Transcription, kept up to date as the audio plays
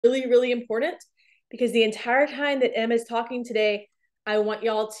really, really important because the entire time that Em is talking today, I want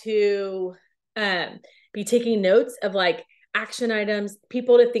y'all to um, be taking notes of like action items,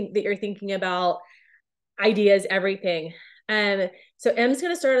 people to think that you're thinking about, ideas, everything. Um, so Em's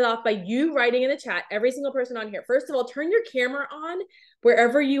going to start it off by you writing in the chat, every single person on here. First of all, turn your camera on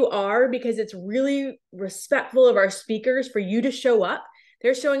wherever you are because it's really respectful of our speakers for you to show up.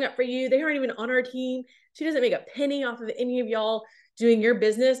 They're showing up for you. They aren't even on our team. She doesn't make a penny off of any of y'all doing your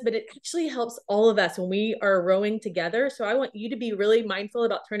business, but it actually helps all of us when we are rowing together. So I want you to be really mindful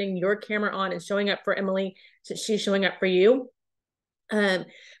about turning your camera on and showing up for Emily since she's showing up for you. But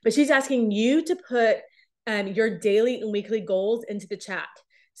she's asking you to put your daily and weekly goals into the chat.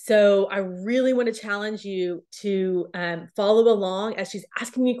 So I really want to challenge you to follow along as she's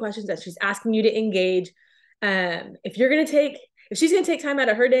asking you questions, as she's asking you to engage. If she's going to take time out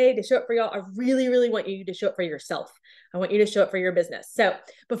of her day to show up for y'all, I really, really want you to show up for yourself. I want you to show up for your business. So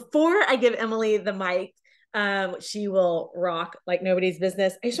before I give Emily the mic, she will rock like nobody's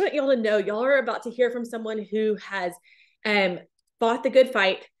business. I just want y'all to know y'all are about to hear from someone who has fought the good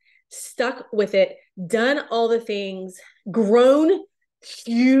fight, stuck with it, done all the things, grown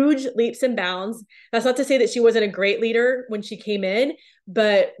huge leaps and bounds. That's not to say that she wasn't a great leader when she came in,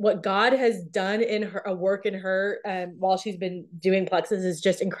 but what God has done in her, a work in her while she's been doing Plexus is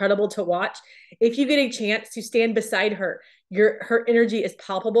just incredible to watch. If you get a chance to stand beside her, her energy is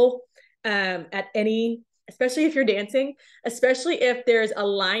palpable at any, especially if you're dancing, especially if there's a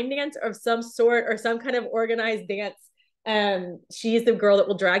line dance of some sort or some kind of organized dance. She's the girl that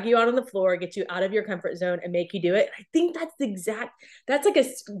will drag you out on the floor, get you out of your comfort zone and make you do it. I think that's like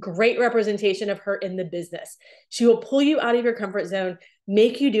a great representation of her in the business. She will pull you out of your comfort zone,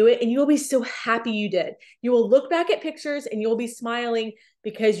 make you do it, and you will be so happy you did. You will look back at pictures and you'll be smiling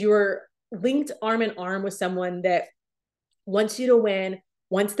because you're linked arm in arm with someone that wants you to win,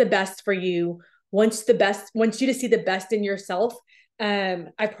 wants the best for you, wants you to see the best in yourself.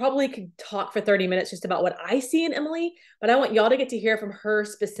 I probably could talk for 30 minutes just about what I see in Emily, but I want y'all to get to hear from her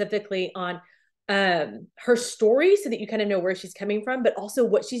specifically on her story so that you kind of know where she's coming from, but also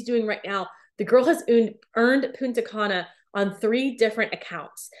what she's doing right now. The girl has earned Punta Cana on 3 different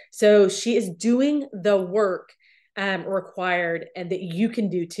accounts. So she is doing the work required and that you can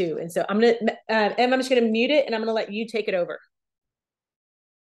do too. And so I'm just going to mute it and I'm going to let you take it over.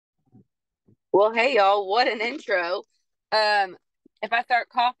 Well, hey y'all, what an intro. If I start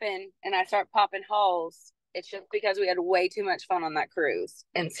coughing and I start popping holes, it's just because we had way too much fun on that cruise.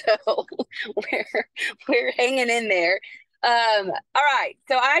 And so we're hanging in there. All right.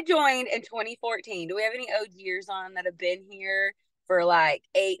 So I joined in 2014. Do we have any OGers on that have been here for like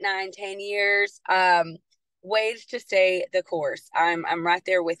 8, 9, 10 years? Ways to stay the course. I'm right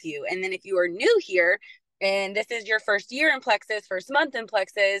there with you. And then if you are new here and this is your first year in Plexus, first month in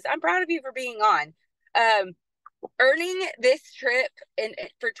Plexus, I'm proud of you for being on. Earning this trip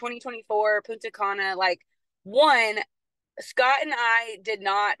for 2024 Punta Cana, like, one, Scott and I did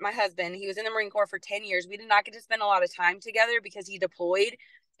not, my husband, he was in the Marine Corps for 10 years. We did not get to spend a lot of time together because he deployed.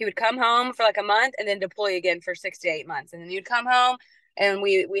 He would come home for like a month and then deploy again for 6 to 8 months. And then he'd come home and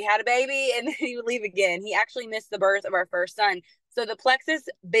we had a baby and then he would leave again. He actually missed the birth of our first son. So the Plexus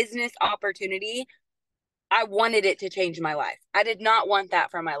business opportunity, I wanted it to change my life. I did not want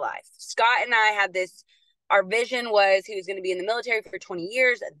that for my life. Scott and I had this, our vision was he was going to be in the military for 20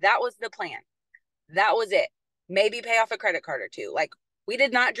 years. That was the plan. That was it. Maybe pay off a credit card or two. Like, we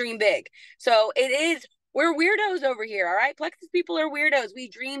did not dream big. So we're weirdos over here. All right. Plexus people are weirdos. We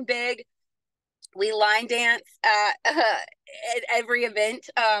dream big. We line dance at every event.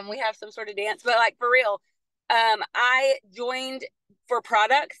 We have some sort of dance, but like, for real, I joined for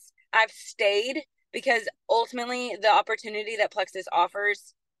products. I've stayed because ultimately the opportunity that Plexus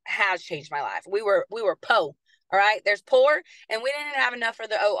offers has changed my life. We were po. All right. There's poor and we didn't have enough for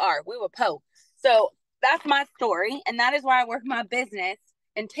the OR. We were po. So that's my story. And that is why I work my business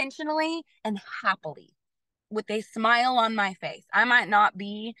intentionally and happily with a smile on my face. I might not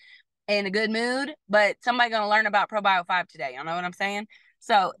be in a good mood, but somebody going to learn about ProBio 5 today. You know what I'm saying?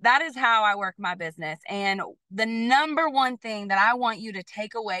 So that is how I work my business. And the number one thing that I want you to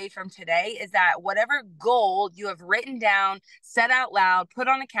take away from today is that whatever goal you have written down, said out loud, put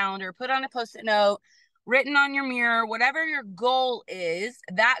on a calendar, put on a post-it note, written on your mirror, whatever your goal is,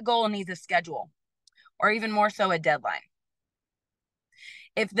 that goal needs a schedule, or even more so, a deadline.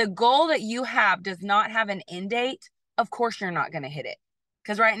 If the goal that you have does not have an end date, of course you're not going to hit it.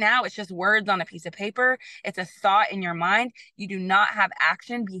 Because right now it's just words on a piece of paper. It's a thought in your mind. You do not have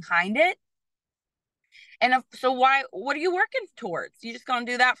action behind it. And so what are you working towards? You just going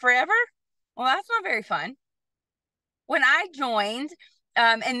to do that forever? Well, that's not very fun. When I joined,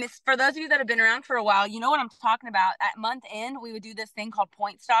 And this, for those of you that have been around for a while, you know what I'm talking about. At month end, we would do this thing called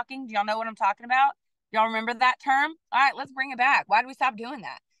point stocking. Do y'all know what I'm talking about? Y'all remember that term? All right, let's bring it back. Why did we stop doing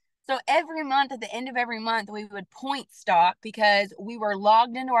that? So every month, at the end of every month, we would point stock because we were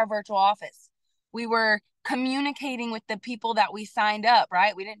logged into our virtual office. We were communicating with the people that we signed up,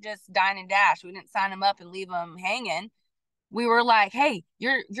 right? We didn't just dine and dash. We didn't sign them up and leave them hanging. We were like, hey,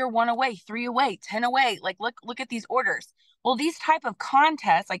 you're 1 away, 3 away, 10 away. Like, look at these orders. Well, these type of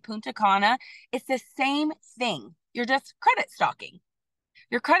contests like Punta Cana, it's the same thing. You're just credit stocking.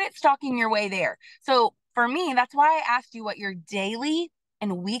 You're credit stocking your way there. So for me, that's why I asked you what your daily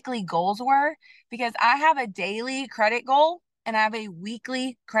and weekly goals were, because I have a daily credit goal and I have a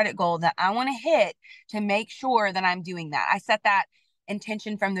weekly credit goal that I want to hit to make sure that I'm doing that. I set that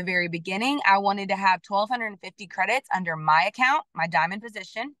intention from the very beginning. I wanted to have 1,250 credits under my account, my diamond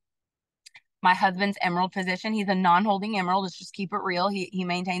position, my husband's emerald position. He's a non-holding emerald. Let's just keep it real. He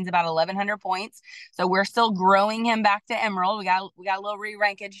maintains about 1,100 points. So we're still growing him back to emerald. We got a little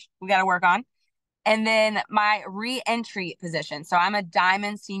re-rankage we got to work on. And then my re-entry position. So I'm a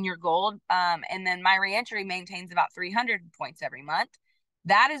diamond senior gold. And then my re-entry maintains about 300 points every month.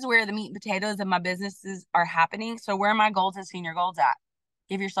 That is where the meat and potatoes of my businesses are happening. So where are my golds and senior golds at?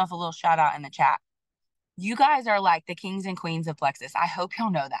 Give yourself a little shout out in the chat. You guys are like the kings and queens of Plexus. I hope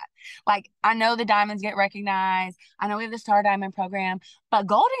y'all know that. Like, I know the diamonds get recognized. I know we have the Star Diamond program, but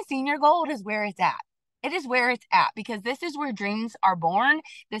gold and senior gold is where it's at. It is where it's at because this is where dreams are born.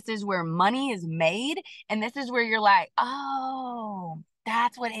 This is where money is made. And this is where you're like, oh,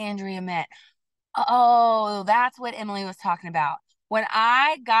 that's what Andrea meant. Oh, that's what Emily was talking about. When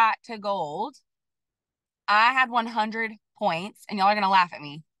I got to gold, I had 100 points, and y'all are going to laugh at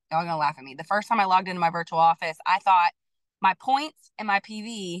me. Y'all are going to laugh at me. The first time I logged into my virtual office, I thought my points and my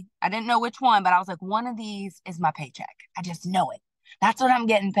PV, I didn't know which one, but I was like, one of these is my paycheck. I just know it. That's what I'm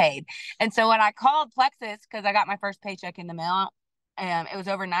getting paid. And so when I called Plexus, because I got my first paycheck in the mail, it was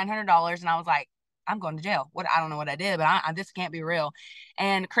over $900, and I was like, I'm going to jail. I don't know what I did, but this can't be real.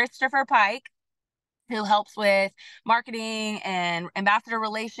 And Christopher Pike, who helps with marketing and ambassador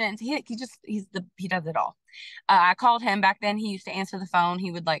relations. He does it all. I called him back then. He used to answer the phone.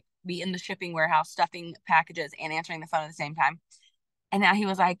 He would like be in the shipping warehouse, stuffing packages and answering the phone at the same time. And now he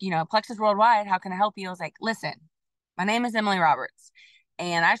was like, Plexus Worldwide, how can I help you? I was like, listen, my name is Emily Roberts,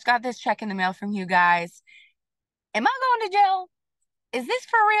 and I just got this check in the mail from you guys. Am I going to jail? Is this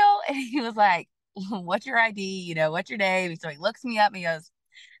for real? And he was like, what's your ID? What's your name? So he looks me up and he goes,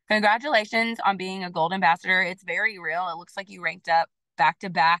 congratulations on being a gold ambassador. It's very real. It looks like you ranked up back to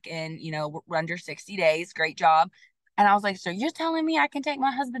back in, under 60 days. Great job. And I was like, so you're telling me I can take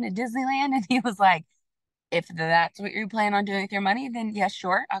my husband to Disneyland? And he was like, if that's what you plan on doing with your money, then yes,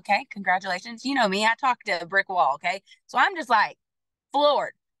 sure. Okay. Congratulations. You know me, I talk to a brick wall. Okay. So I'm just like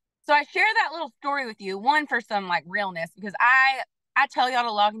floored. So I share that little story with you, one for some like realness, because I tell y'all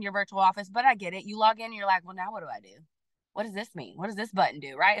to log in your virtual office, but I get it. You log in and you're like, well, now what do I do? What does this mean? What does this button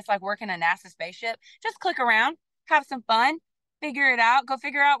do? Right? It's like working a NASA spaceship. Just click around, have some fun, figure it out, go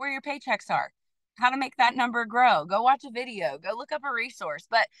figure out where your paychecks are, how to make that number grow, go watch a video, go look up a resource.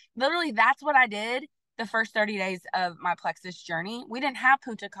 But literally, that's what I did the first 30 days of my Plexus journey. We didn't have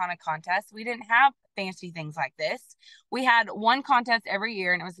Punta Cana contests. We didn't have fancy things like this. We had one contest every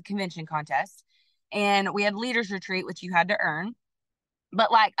year, and it was a convention contest. And we had leaders retreat, which you had to earn.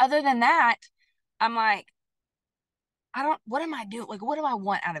 But like, other than that, I'm like, what am I doing? Like, what do I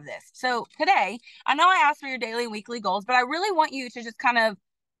want out of this? So today, I know I asked for your daily and weekly goals, but I really want you to just kind of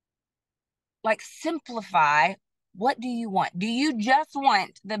like simplify. What do you want? Do you just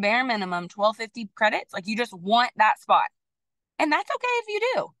want the bare minimum 1,250 credits? Like, you just want that spot. And that's okay if you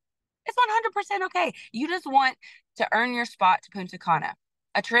do. It's 100% okay. You just want to earn your spot to Punta Cana.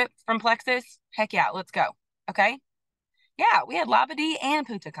 A trip from Plexus? Heck yeah, let's go. Okay? Yeah, we had Labadee and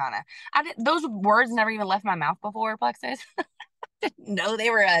Punta Cana. Those words never even left my mouth before, Plexus. Didn't know they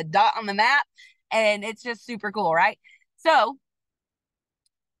were a dot on the map, and it's just super cool, right? So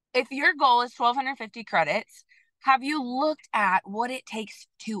if your goal is 1,250 credits, have you looked at what it takes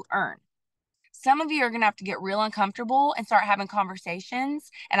to earn? Some of you are going to have to get real uncomfortable and start having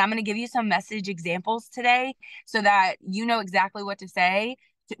conversations. And I'm going to give you some message examples today so that you know exactly what to say,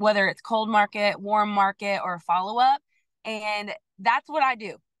 whether it's cold market, warm market, or follow-up. And that's what I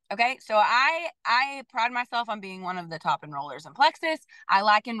do. Okay. So I pride myself on being one of the top enrollers in Plexus. I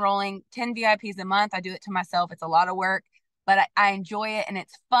like enrolling 10 VIPs a month. I do it to myself. It's a lot of work, but I enjoy it and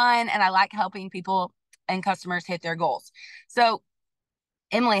it's fun. And I like helping people and customers hit their goals. So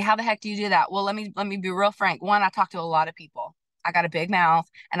Emily, how the heck do you do that? Well, let me be real frank. One, I talk to a lot of people. I got a big mouth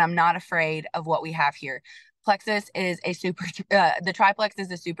and I'm not afraid of what we have here. Plexus is a the triplex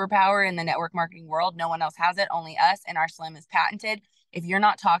is a superpower in the network marketing world. No one else has it, only us, and our Slim is patented. If you're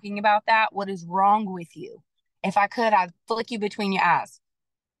not talking about that, what is wrong with you? If I could, I'd flick you between your eyes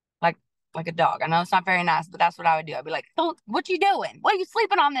like like a dog. I know it's not very nice, but that's what I would do. I'd be like, "Don't, what you doing? What are you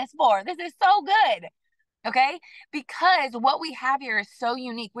sleeping on this for? This is so good." Okay? Because what we have here is so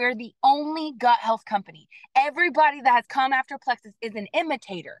unique. We're the only gut health company. Everybody that has come after Plexus is an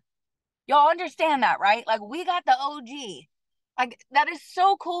imitator. Y'all understand that, right? Like, we got the OG. Like, that is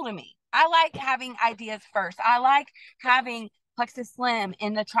so cool to me. I like having ideas first. I like having Plexus Slim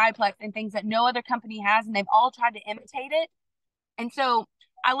in the triplex and things that no other company has, and they've all tried to imitate it. And so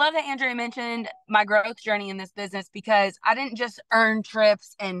I love that Andrea mentioned my growth journey in this business, because I didn't just earn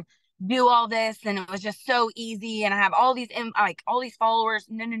trips and do all this and it was just so easy and I have all these followers.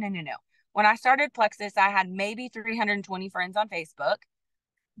 No, no, no, no, no. When I started Plexus, I had maybe 320 friends on Facebook.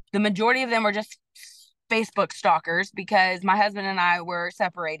 The majority of them were just Facebook stalkers because my husband and I were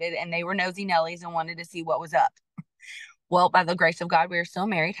separated and they were nosy Nellies and wanted to see what was up. Well, by the grace of God, we are still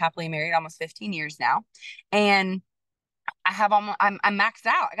married, happily married, almost 15 years now. And I'm maxed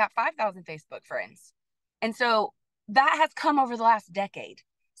out. I got 5,000 Facebook friends. And so that has come over the last decade.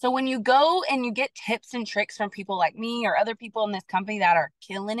 So when you go and you get tips and tricks from people like me or other people in this company that are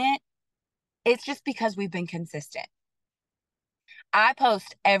killing it, it's just because we've been consistent. I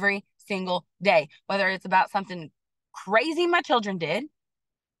post every single day, whether it's about something crazy my children did,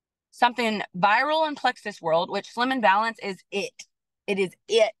 something viral in Plexus world, which Slim and Balance is it. It is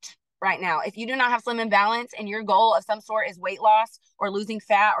it right now. If you do not have Slim and Balance and your goal of some sort is weight loss or losing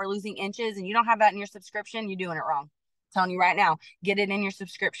fat or losing inches and you don't have that in your subscription, you're doing it wrong. I'm telling you right now, get it in your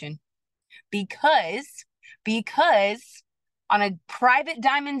subscription. Because on a private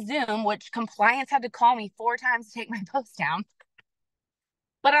diamond Zoom, which compliance had to call me 4 times to take my post down,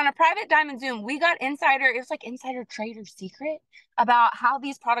 but on a private diamond Zoom, we got it was like insider trader secret about how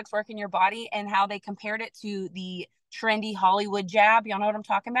these products work in your body and how they compared it to the trendy Hollywood jab. Y'all know what I'm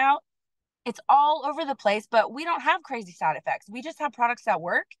talking about? It's all over the place, but we don't have crazy side effects. We just have products that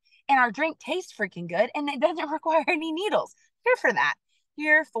work and our drink tastes freaking good and it doesn't require any needles. Here for that.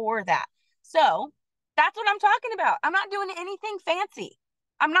 Here for that. So that's what I'm talking about. I'm not doing anything fancy.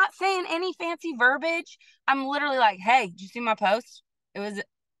 I'm not saying any fancy verbiage. I'm literally like, hey, did you see my post?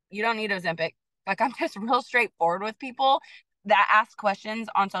 You don't need Ozempic. Like, I'm just real straightforward with people that ask questions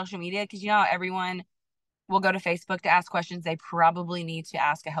on social media, because you know everyone will go to Facebook to ask questions they probably need to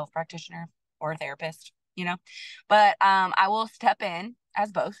ask a health practitioner or a therapist, you know. But I will step in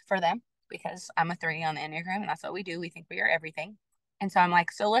as both for them because I'm a 3 on the Enneagram and that's what we do. We think we are everything. And so I'm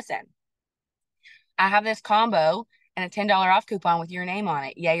like, so listen, I have this combo and a $10 off coupon with your name on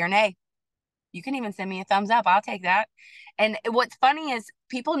it. Yay or nay? You can even send me a thumbs up. I'll take that. And what's funny is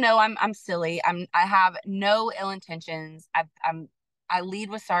people know I'm silly. I have no ill intentions. I lead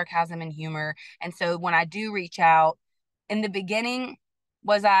with sarcasm and humor. And so when I do reach out, in the beginning,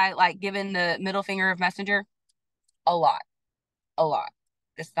 was I like given the middle finger of messenger? A lot. A lot.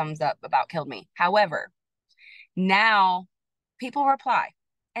 This thumbs up about killed me. However, now people reply.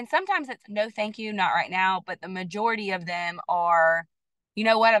 And sometimes it's no, thank you, not right now. But the majority of them are, you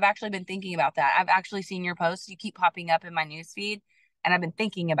know what? I've actually been thinking about that. I've actually seen your posts. You keep popping up in my newsfeed and I've been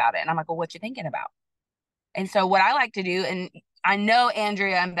thinking about it. And I'm like, well, what you thinking about? And so what I like to do, and I know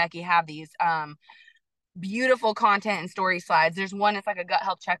Andrea and Becky have these beautiful content and story slides. There's one, it's like a gut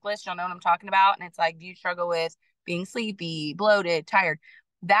health checklist. Y'all know what I'm talking about. And it's like, do you struggle with being sleepy, bloated, tired?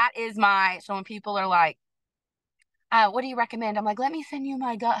 That is so when people are like, what do you recommend? I'm like, let me send you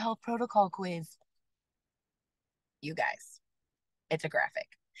my gut health protocol quiz. You guys, it's a graphic.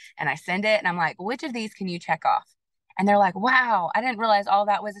 And I send it and I'm like, which of these can you check off? And they're like, wow, I didn't realize all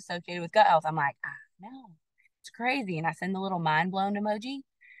that was associated with gut health. I'm like, no, it's crazy. And I send the little mind blown emoji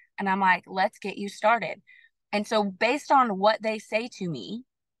and I'm like, let's get you started. And so based on what they say to me,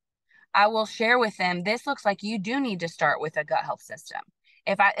 I will share with them, this looks like you do need to start with a gut health system.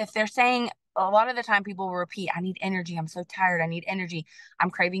 If they're saying, a lot of the time people will repeat, I need energy, I'm so tired, I need energy, I'm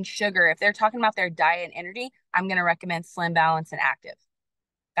craving sugar. If they're talking about their diet and energy, I'm going to recommend Slim, Balance, and Active.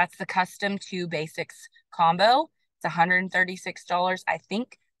 That's the custom 2 basics combo. It's $136, I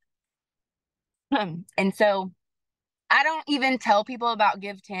think. And so I don't even tell people about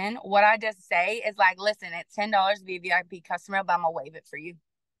Give 10. What I just say is like, listen, it's $10 to be a VIP customer, but I'm going to waive it for you.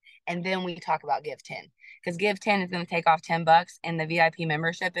 And then we talk about Give 10, because Give 10 is going to take off $10 and the VIP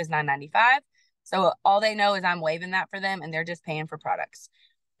membership is $9.95. So all they know is I'm waiving that for them and they're just paying for products.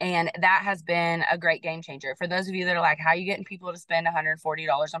 And that has been a great game changer. For those of you that are like, how are you getting people to spend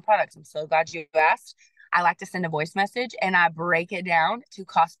 $140 on products? I'm so glad you asked. I like to send a voice message and I break it down to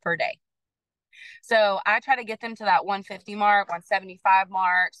cost per day. So I try to get them to that 150 mark, 175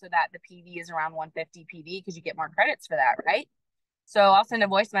 mark, so that the PV is around 150 PV because you get more credits for that, right? So I'll send a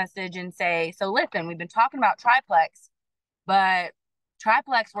voice message and say, so listen, we've been talking about triplex, but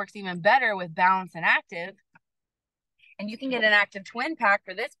triplex works even better with balance and active. And you can get an active twin pack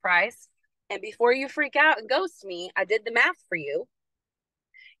for this price. And before you freak out and ghost me, I did the math for you.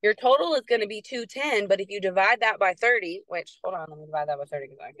 Your total is going to be 210, but if you divide that by 30, which, hold on, let me divide that by 30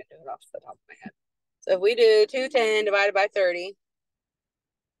 because I can't do it off the top of my head. So if we do 210 divided by 30,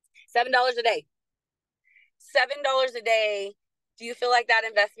 $7 a day. $7 a day. Do you feel like that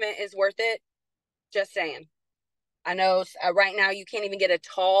investment is worth it? Just saying. I know right now you can't even get a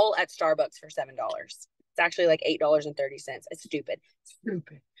tall at Starbucks for $7. It's actually like $8.30. It's stupid.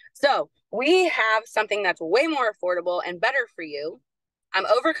 Stupid. So we have something that's way more affordable and better for you. I'm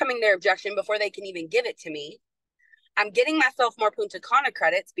overcoming their objection before they can even give it to me. I'm getting myself more Punta Cana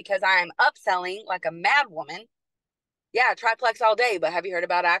credits because I am upselling like a mad woman. Yeah, triplex all day, but have you heard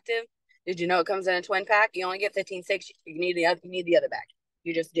about active? Did you know it comes in a twin pack? You only get 15.6. You need the other bag.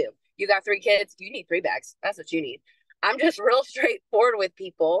 You just do. You got 3 kids, you need 3 bags. That's what you need. I'm just real straightforward with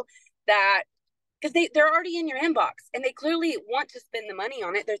people that, because they're already in your inbox and they clearly want to spend the money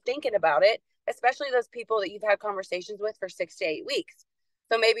on it. They're thinking about it, especially those people that you've had conversations with for 6 to 8 weeks.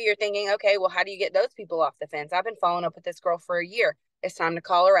 So maybe you're thinking, okay, well, how do you get those people off the fence? I've been following up with this girl for a year. It's time to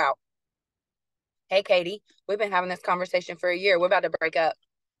call her out. Hey, Katie, we've been having this conversation for a year. We're about to break up.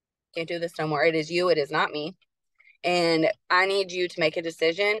 Can't do this no more. It is you. It is not me. And I need you to make a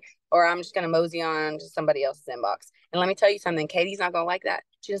decision or I'm just going to mosey on to somebody else's inbox. And let me tell you something. Katie's not going to like that.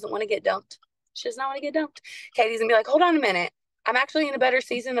 She doesn't want to get dumped. She does not want to get dumped. Katie's going to be like, hold on a minute. I'm actually in a better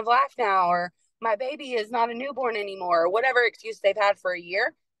season of life now. Or my baby is not a newborn anymore. Or whatever excuse they've had for a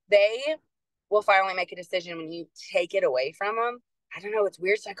year. They will finally make a decision when you take it away from them. I don't know. It's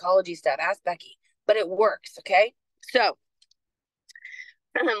weird psychology stuff. Ask Becky. But it works. Okay. So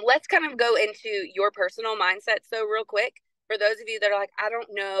let's kind of go into your personal mindset. So real quick, for those of you that are like, I don't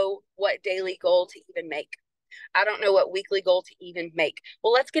know what daily goal to even make. I don't know what weekly goal to even make.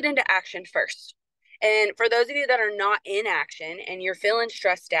 Well, let's get into action first. And for those of you that are not in action and you're feeling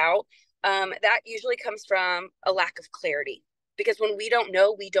stressed out, that usually comes from a lack of clarity. Because when we don't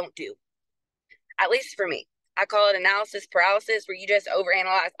know, we don't do. At least for me. I call it analysis paralysis, where you just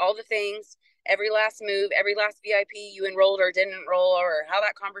overanalyze all the things, every last move, every last VIP you enrolled or didn't enroll, or how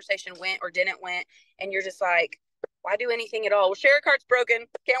that conversation went or didn't went. And you're just like, why do anything at all? Well, share card's broken.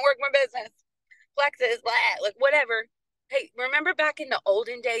 Can't work my business. Flexes, blah, like whatever. Hey, remember back in the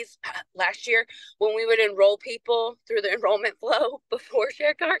olden days last year when we would enroll people through the enrollment flow before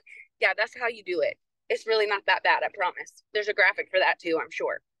share card? Yeah, that's how you do it. It's really not that bad, I promise. There's a graphic for that too, I'm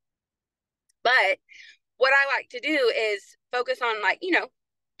sure. But what I like to do is focus on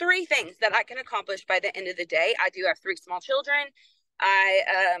 3 things that I can accomplish by the end of the day. I do have 3 small children. I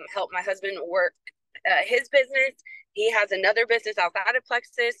help my husband work his business. He has another business outside of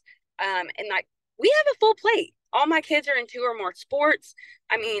Plexus. And we have a full plate. All my kids are in 2 or more sports.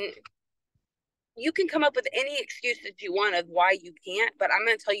 I mean, you can come up with any excuse that you want of why you can't, but I'm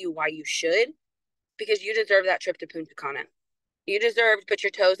going to tell you why you should, because you deserve that trip to Punta Cana. You deserve to put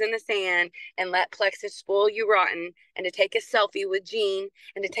your toes in the sand and let Plexus spoil you rotten, and to take a selfie with Jean,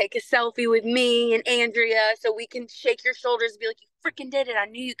 and to take a selfie with me and Andrea so we can shake your shoulders and be like, you freaking did it. I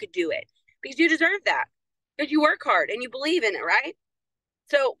knew you could do it. Because you deserve that. Because you work hard and you believe in it, right?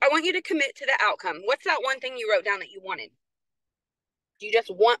 So I want you to commit to the outcome. What's that one thing you wrote down that you wanted? Do you just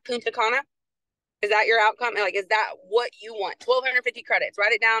want Punta Cana? Is that your outcome? Like, is that what you want? 1,250 credits.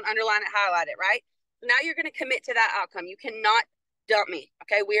 Write it down, underline it, highlight it, right? Now you're going to commit to that outcome. You cannot dump me.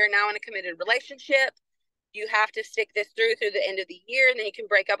 Okay. We are now in a committed relationship. You have to stick this through the end of the year, and then you can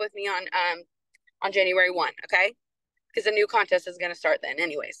break up with me on January 1. Okay. Because the new contest is going to start then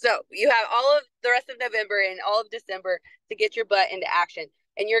anyway. So you have all of the rest of November and all of December to get your butt into action.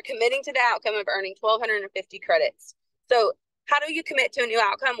 And you're committing to the outcome of earning 1,250 credits. So how do you commit to a new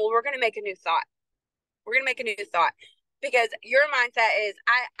outcome? Well, we're going to make a new thought. We're going to make a new thought, because your mindset is,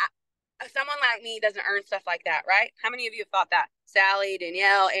 someone like me doesn't earn stuff like that, right? How many of you have thought that? Sally,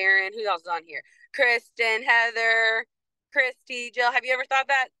 Danielle, Aaron, who else is on here? Kristen, Heather, Christy, Jill. Have you ever thought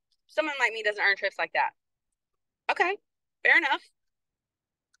that? Someone like me doesn't earn trips like that. Okay, fair enough.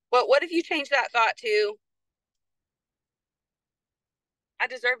 Well, what if you change that thought to, I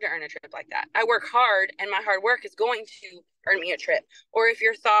deserve to earn a trip like that. I work hard and my hard work is going to earn me a trip. Or if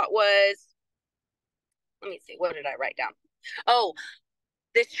your thought was, let me see, what did I write down? Oh,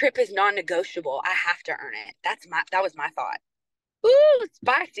 this trip is non-negotiable. I have to earn it. That was my thought. Ooh,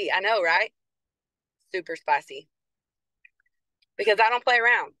 spicy. I know, right? Super spicy. Because I don't play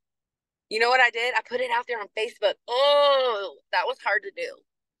around. You know what I did? I put it out there on Facebook. Oh, that was hard to do,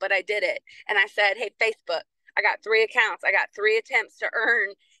 but I did it. And I said, hey, Facebook, I got 3 accounts. I got 3 attempts to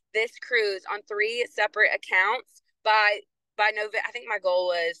earn this cruise on 3 separate accounts by November. I think my goal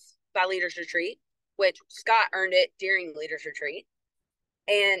was by Leaders Retreat, which Scott earned it during Leaders Retreat.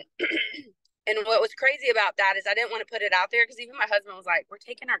 And and what was crazy about that is I didn't want to put it out there because even my husband was like, we're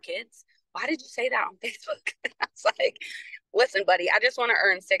taking our kids. Why did you say that on Facebook? And I was like, listen, buddy, I just want to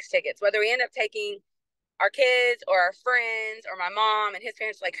earn 6 tickets. Whether we end up taking our kids or our friends or my mom and his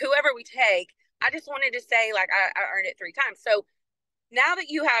parents, like whoever we take, I just wanted to say, like, I earned it 3 times. So now that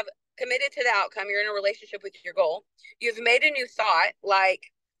you have committed to the outcome, you're in a relationship with your goal, you've made a new thought,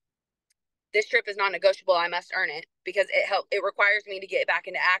 like, this trip is non-negotiable. I must earn it because it requires me to get back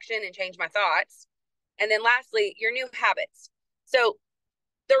into action and change my thoughts. And then lastly, your new habits. So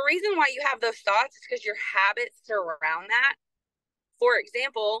the reason why you have those thoughts is because your habits surround that. For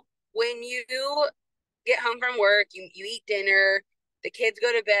example, when you get home from work, you eat dinner, the kids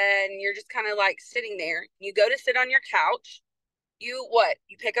go to bed, and you're just kind of like sitting there. You go to sit on your couch. You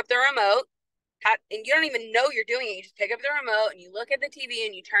pick up the remote, and you don't even know you're doing it. You just pick up the remote and you look at the TV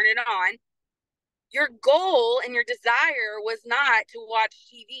and you turn it on. Your goal and your desire was not to watch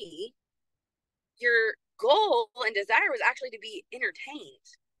TV. Your goal and desire was actually to be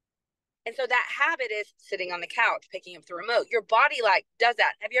entertained. And so that habit is sitting on the couch, picking up the remote. Your body like does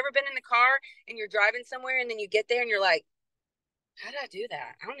that. Have you ever been in the car and you're driving somewhere and then you get there and you're like, how did I do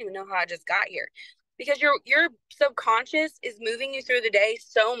that? I don't even know how I just got here. Because your subconscious is moving you through the day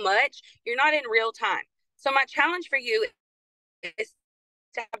so much, you're not in real time. So my challenge for you is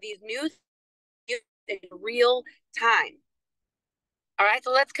to have these new in real time. All right,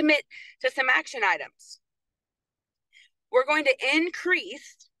 so let's commit to some action items. We're going to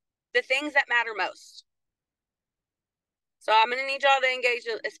increase the things that matter most. So I'm going to need y'all to engage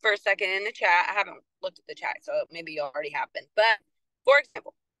this for a second in the chat. I haven't looked at the chat, so maybe you already have been. But for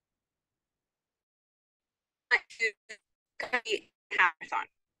example, marathon.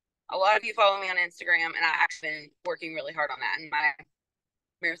 A lot of you follow me on Instagram, and I've actually been working really hard on that. And my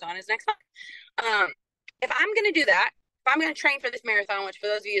marathon is next month. If I'm going to do that, if I'm going to train for this marathon, which for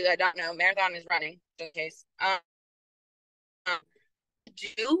those of you that don't know, marathon is running, in case,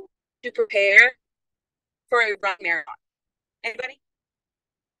 do to prepare for a run marathon. Anybody?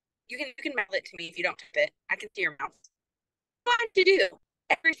 You can mouth it to me if you don't type it. I can see your mouth. What to do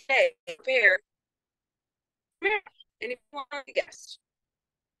every day, prepare. And if you want to guess,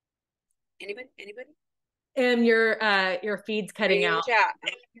 anybody? And your feed's cutting out. Chat.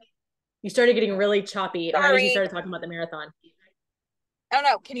 You started getting really choppy right as you started talking about the marathon. Oh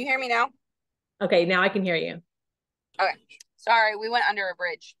no, can you hear me now? Okay, now I can hear you. Okay, sorry, we went under a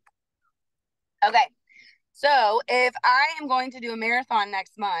bridge. Okay, so if I am going to do a marathon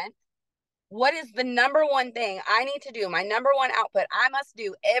next month, what is the number one thing I need to do? My number one output I must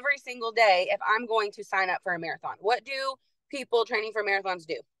do every single day if I'm going to sign up for a marathon. What do people training for marathons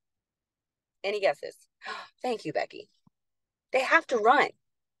do? Any guesses? Thank you, Becky. They have to run.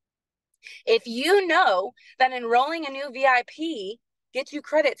 If you know that enrolling a new VIP gets you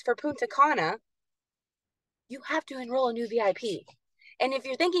credits for Punta Cana, you have to enroll a new VIP. And if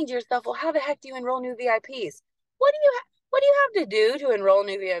you're thinking to yourself, well, how the heck do you enroll new VIPs? What do you have to do to enroll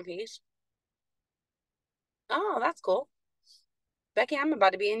new VIPs? Oh, that's cool. Becky, I'm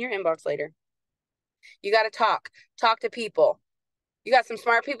about to be in your inbox later. You got to talk to people. You got some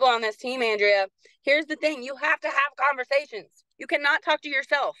smart people on this team, Andrea. Here's the thing. You have to have conversations. You cannot talk to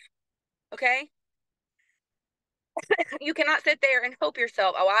yourself. Okay? You cannot sit there and hope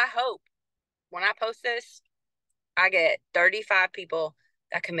yourself. Oh, I hope when I post this, I get 35 people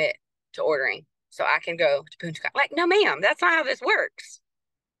that commit to ordering so I can go to Punta Cana. Like, no, ma'am, that's not how this works.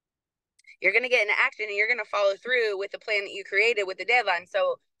 You're going to get into action and you're going to follow through with the plan that you created with the deadline.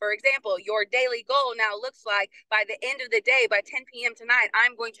 So, for example, your daily goal now looks like by the end of the day, by 10 p.m. tonight,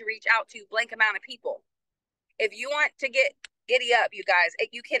 I'm going to reach out to blank amount of people. If you want to get giddy up, you guys,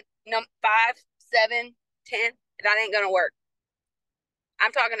 you can 5, 7, 10. That ain't going to work.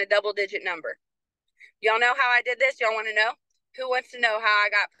 I'm talking a double-digit number. Y'all know how I did this? Y'all want to know? Who wants to know how I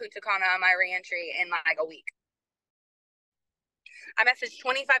got Punta Cana on my reentry in like a week? I messaged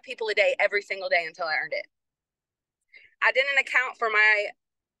 25 people a day every single day until I earned it. I didn't account for my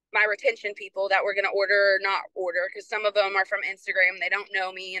retention people that were going to order or not order because some of them are from Instagram. They don't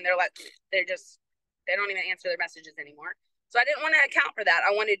know me and they're like, they don't even answer their messages anymore. So I didn't want to account for that.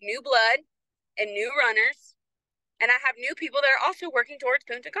 I wanted new blood and new runners. And I have new people that are also working towards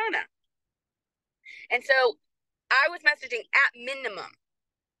Punta Cana. And so I was messaging at minimum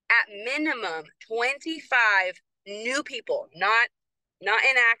 25 new people, not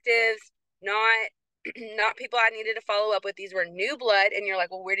inactives, not people I needed to follow up with. These were new blood. And you're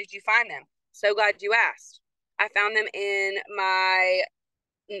like, well, where did you find them? So glad you asked. I found them in my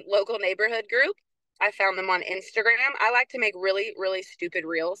local neighborhood group. I found them on Instagram. I like to make really, really stupid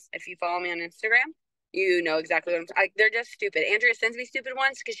reels. If you follow me on Instagram, you know exactly what they're just stupid. Andrea sends me stupid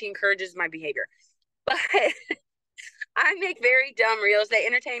ones because she encourages my behavior. But I make very dumb reels. They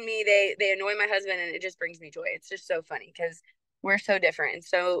entertain me. They annoy my husband, and it just brings me joy. It's just so funny because we're so different in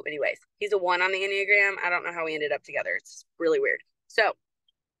so many ways. He's a 1 on the Enneagram. I don't know how we ended up together. It's really weird. So,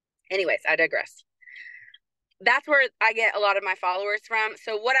 anyways, I digress. That's where I get a lot of my followers from.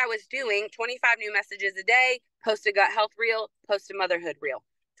 So what I was doing, 25 new messages a day, post a gut health reel, post a motherhood reel.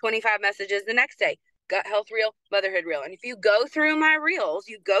 25 messages the next day, gut health reel, motherhood reel. And if you go through my reels,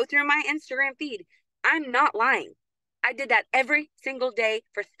 you go through my Instagram feed, I'm not lying. I did that every single day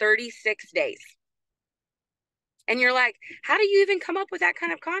for 36 days. And you're like, how do you even come up with that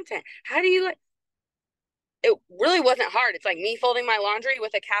kind of content? How do you, it really wasn't hard. It's like me folding my laundry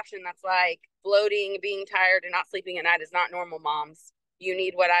with a caption that's like, bloating, being tired, and not sleeping at night is not normal, moms. You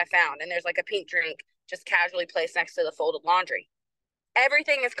need what I found. And there's like a pink drink just casually placed next to the folded laundry.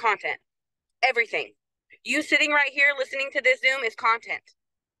 Everything is content. Everything. You sitting right here listening to this Zoom is content.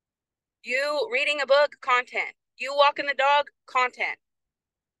 You reading a book, content. You walking the dog, content.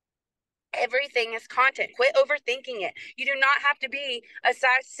 Everything is content. Quit overthinking it. You do not have to be a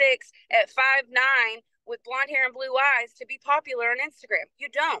size 6 at 5'9" with blonde hair and blue eyes to be popular on Instagram. You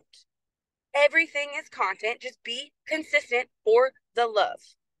don't. Everything is content. Just be consistent for the love.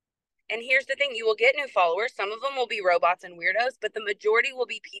 And here's the thing, you will get new followers. Some of them will be robots and weirdos, but the majority will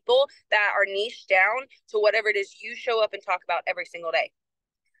be people that are niched down to whatever it is you show up and talk about every single day.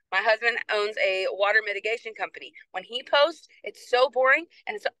 My husband owns a water mitigation company. When he posts, it's so boring,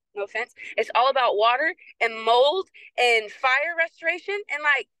 and it's, no offense, it's all about water and mold and fire restoration. And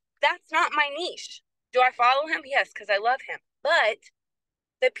like, that's not my niche. Do I follow him? Yes, because I love him. But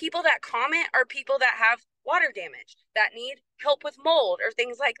the people that comment are people that have water damage, that need help with mold or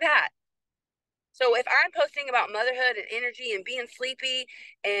things like that. So if I'm posting about motherhood and energy and being sleepy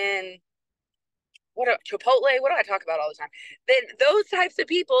and Chipotle, what do I talk about all the time? Then those types of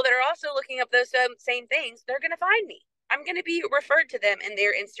people that are also looking up those same things, they're going to find me. I'm going to be referred to them in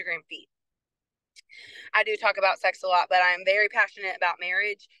their Instagram feed. I do talk about sex a lot, but I'm very passionate about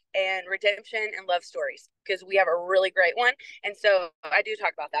marriage and redemption and love stories because we have a really great one. And so I do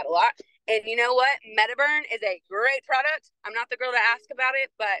talk about that a lot. And you know what? MetaBurn is a great product. I'm not the girl to ask about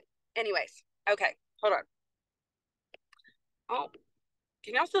it, but anyways, okay, hold on. Oh,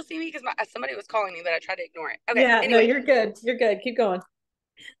 can y'all still see me? Because somebody was calling me, but I tried to ignore it. Okay. Yeah, anyway. No, you're good. You're good. Keep going.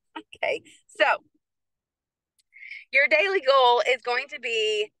 Okay. So your daily goal is going to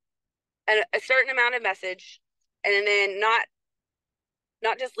be a certain amount of message, and then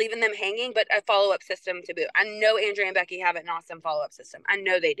not just leaving them hanging, but a follow-up system to boot. I know Andrea and Becky have an awesome follow-up system. I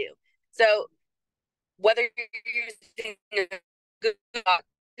know they do. So whether you're using a good box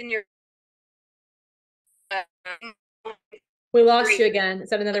in your we lost you again.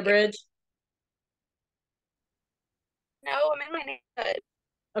 Is that another bridge? No, I'm in my neighborhood.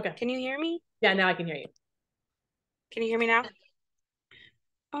 Okay. Can you hear me? Yeah, now I can hear you. Can you hear me now?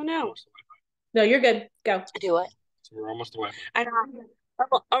 Oh no. No, you're good. Go. Do it. So we're almost away. I know.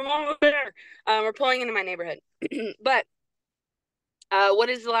 I'm almost there. We're pulling into my neighborhood. But what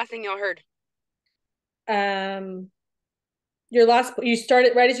is the last thing y'all heard? Your last, you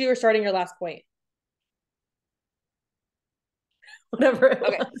started right as you were starting your last point. Whatever it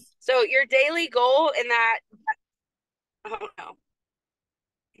okay. Was. So your daily goal in that, oh no.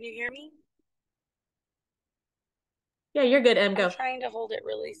 Can you hear me? Yeah, you're good, Em. Go. I'm trying to hold it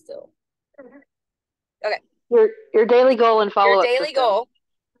really still. Okay. Your daily goal and follow-up system. Your daily goal.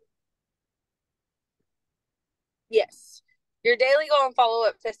 Yes. Your daily goal and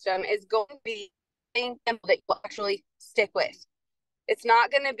follow-up system is going to be something simple that you'll actually stick with. It's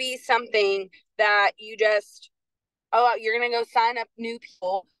not going to be something that you just, oh, you're going to go sign up new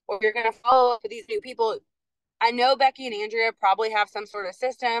people or you're going to follow up with these new people. I know Becky and Andrea probably have some sort of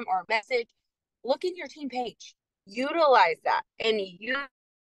system or message. Look in your team page. Utilize that and use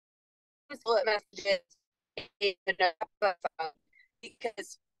messages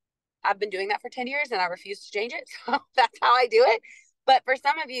because I've been doing that for 10 years and I refuse to change it. So that's how I do it. But for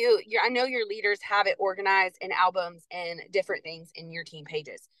some of you, I know your leaders have it organized in albums and different things in your team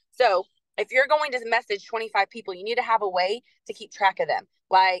pages. So if you're going to message 25 people, you need to have a way to keep track of them,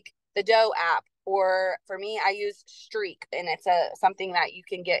 like the Doe app, or for me, I use Streak, and it's something that you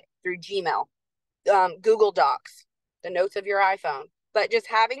can get through Gmail, Google Docs, the notes of your iPhone. But just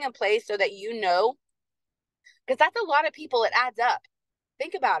having a place so that you know, because that's a lot of people, it adds up.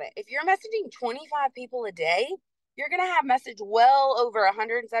 Think about it. If you're messaging 25 people a day, you're going to have message well over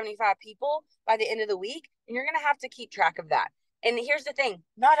 175 people by the end of the week, and you're going to have to keep track of that. And here's the thing,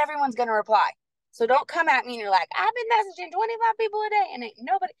 not everyone's going to reply. So don't come at me and you're like, I've been messaging 25 people a day and ain't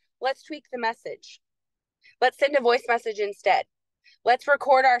nobody. Let's tweak the message. Let's send a voice message instead. Let's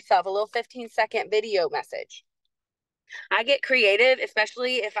record ourselves a little 15-second video message. I get creative,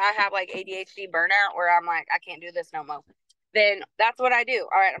 especially if I have like ADHD burnout where I'm like, I can't do this no more. Then that's what I do.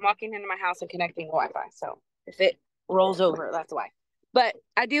 All right, I'm walking into my house and connecting to Wi-Fi. So if it rolls over, that's why. But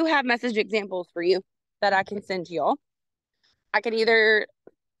I do have message examples for you that I can send to y'all. I can either,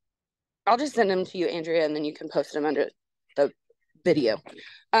 I'll just send them to you, Andrea, and then you can post them under the video.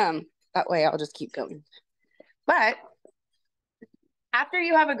 That way I'll just keep going. But after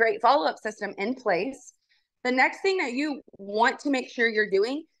you have a great follow-up system in place, the next thing that you want to make sure you're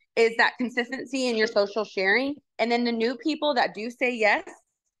doing is that consistency in your social sharing. And then the new people that do say yes,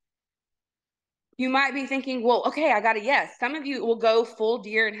 you might be thinking, well, okay, I got a yes. Some of you will go full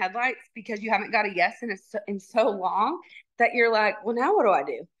deer in headlights because you haven't got a yes in so long that you're like, well, now what do I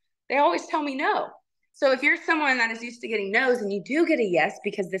do? They always tell me no. So if you're someone that is used to getting no's and you do get a yes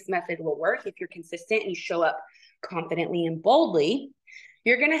because this method will work, if you're consistent and you show up confidently and boldly,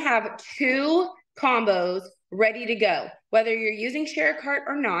 you're going to have 2 combos ready to go. Whether you're using Share a Cart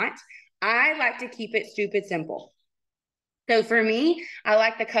or not, I like to keep it stupid simple. So for me, I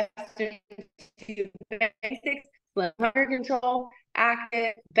like the custom 2 basics, slim hunger control,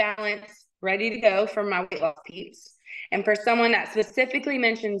 active, balance, ready to go for my weight loss peeps. And for someone that specifically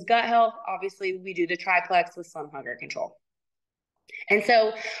mentions gut health, obviously we do the triplex with slim hunger control. And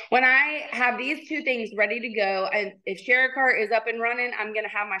so when I have these 2 things ready to go, and if Share a Cart is up and running, I'm going to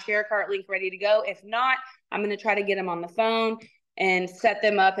have my Share a Cart link ready to go. If not, I'm going to try to get them on the phone and set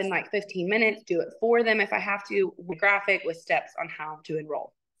them up in like 15 minutes, do it for them if I have to, graphic with steps on how to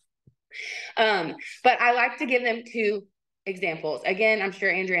enroll. But I like to give them 2 examples. Again, I'm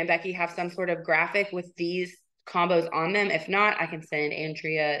sure Andrea and Becky have some sort of graphic with these combos on them. If not, I can send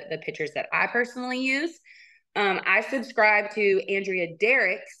Andrea the pictures that I personally use. I subscribe to Andrea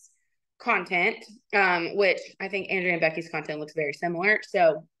Derrick's content, which I think Andrea and Becky's content looks very similar.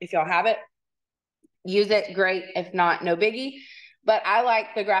 So if y'all have it, use it, great. If not, no biggie. But I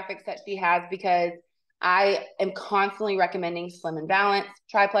like the graphics that she has because I am constantly recommending Slim and Balance,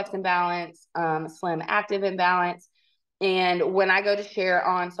 Triplex and Balance, Slim Active and Balance. And when I go to share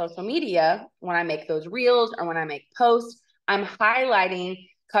on social media, when I make those reels or when I make posts, I'm highlighting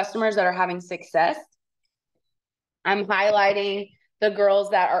customers that are having success. I'm highlighting the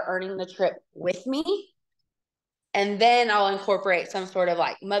girls that are earning the trip with me. And then I'll incorporate some sort of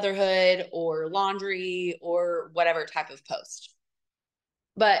like motherhood or laundry or whatever type of post.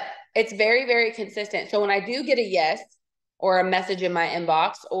 But it's very, very consistent. So when I do get a yes or a message in my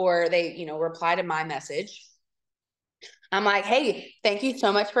inbox or they, reply to my message, I'm like, hey, thank you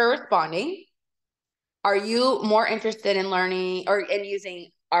so much for responding. Are you more interested in learning or in using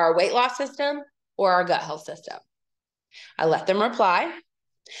our weight loss system or our gut health system? I let them reply.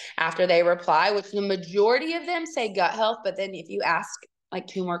 After they reply, which the majority of them say gut health, but then if you ask like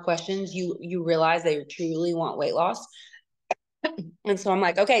 2 more questions, you realize they truly want weight loss. And so I'm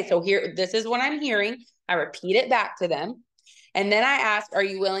like, okay, so this is what I'm hearing. I repeat it back to them. And then I ask, are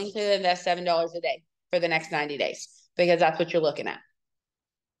you willing to invest $7 a day for the next 90 days? Because that's what you're looking at.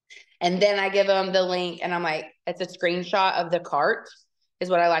 And then I give them the link and I'm like, it's a screenshot of the cart is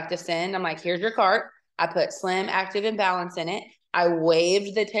what I like to send. I'm like, here's your cart. I put Slim, Active, and Balance in it. I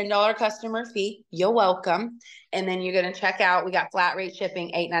waived the $10 customer fee. You're welcome. And then you're going to check out. We got flat rate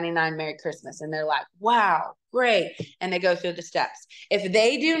shipping, $8.99. Merry Christmas. And they're like, wow, great. And they go through the steps. If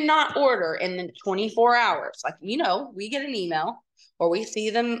they do not order in the 24 hours, like, we get an email or we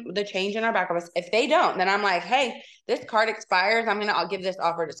see the change in our back office. If they don't, then I'm like, hey, this card expires. I'll give this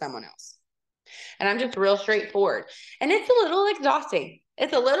offer to someone else. And I'm just real straightforward. And it's a little exhausting.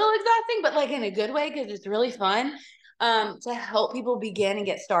 But like in a good way, because it's really fun to help people begin and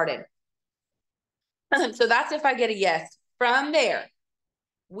get started. So that's if I get a yes. From there,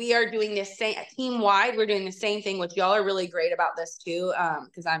 we are doing this same team-wide. We're doing the same thing, which y'all are really great about this too,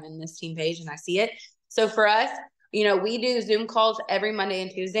 because I'm in this team page and I see it. So for us, we do Zoom calls every Monday and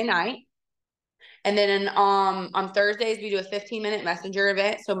Tuesday night. And then on Thursdays, we do a 15-minute messenger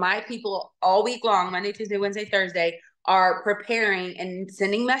event. So my people all week long, Monday, Tuesday, Wednesday, Thursday, are preparing and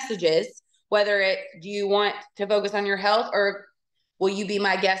sending messages, whether do you want to focus on your health or will you be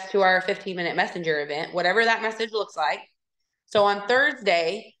my guest to our 15-minute messenger event, whatever that message looks like. So on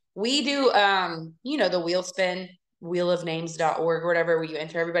Thursday, we do, the wheel spin, wheelofnames.org or whatever, where you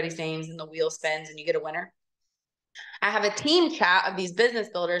enter everybody's names and the wheel spins and you get a winner. I have a team chat of these business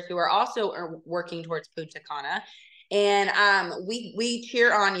builders who are also working towards Punta Cana. And we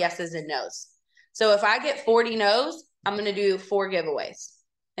cheer on yeses and nos. So if I get 40 no's, I'm going to do 4 giveaways.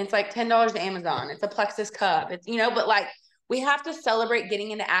 And it's like $10 to Amazon. It's a Plexus cup. It's, but like we have to celebrate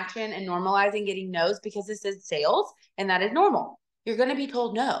getting into action and normalizing getting no's because this is sales and that is normal. You're going to be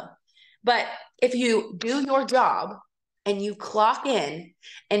told no. But if you do your job and you clock in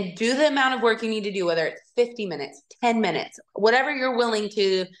and do the amount of work you need to do, whether it's 50 minutes, 10 minutes, whatever you're willing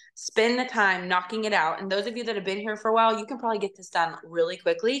to spend the time knocking it out. And those of you that have been here for a while, you can probably get this done really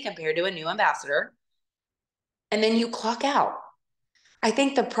quickly compared to a new ambassador. And then you clock out. I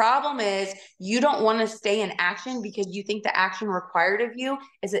think the problem is you don't want to stay in action because you think the action required of you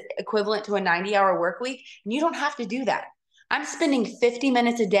is equivalent to a 90-hour work week. And you don't have to do that. I'm spending 50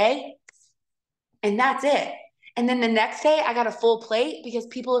 minutes a day and that's it. And then the next day I got a full plate because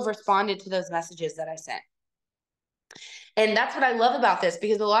people have responded to those messages that I sent. And that's what I love about this,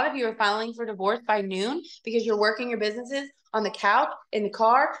 because a lot of you are filing for divorce by noon because you're working your businesses on the couch, in the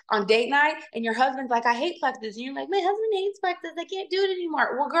car, on date night, and your husband's like, I hate Plexus. And you're like, my husband hates Plexus. I can't do it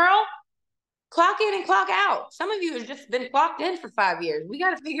anymore. Well, girl, clock in and clock out. Some of you have just been clocked in for 5 years. We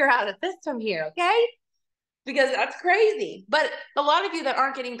got to figure out a system here, okay? Because that's crazy. But a lot of you that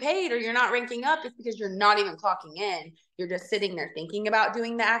aren't getting paid or you're not ranking up is because you're not even clocking in. You're just sitting there thinking about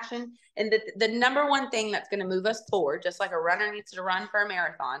doing the action. And the number one thing that's going to move us forward, just like a runner needs to run for a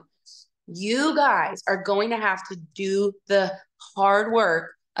marathon, you guys are going to have to do the hard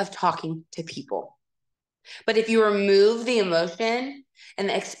work of talking to people. But if you remove the emotion and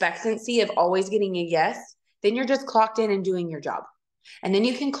the expectancy of always getting a yes, then you're just clocked in and doing your job. And then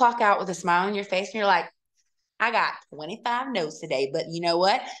you can clock out with a smile on your face and you're like, I got 25 no's today, but you know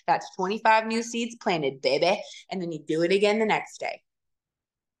what? That's 25 new seeds planted, baby. And then you do it again the next day.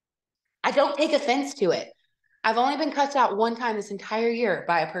 I don't take offense to it. I've only been cussed out one time this entire year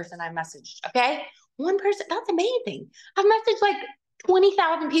by a person I messaged, okay? One person, that's amazing. I've messaged like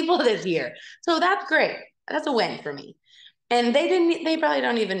 20,000 people this year. So that's great. That's a win for me. And they probably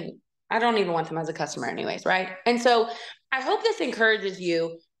I don't even want them as a customer anyways, right? And so I hope this encourages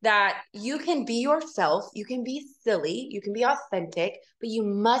you that you can be yourself, you can be silly, you can be authentic, but you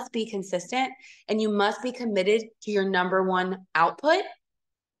must be consistent and you must be committed to your number one output,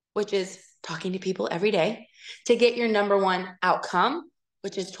 which is talking to people every day, to get your number one outcome,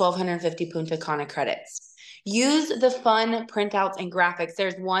 which is 1,250 Punta Cana credits. Use the fun printouts and graphics.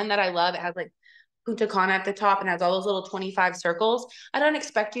 There's one that I love. It has like Punta Cana at the top and has all those little 25 circles. I don't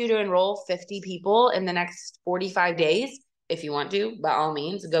expect you to enroll 50 people in the next 45 days. If you want to, by all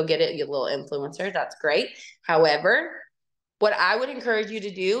means, go get it. You little influencer. That's great. However, what I would encourage you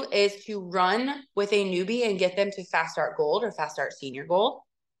to do is to run with a newbie and get them to Fast Start Gold or Fast Start Senior Gold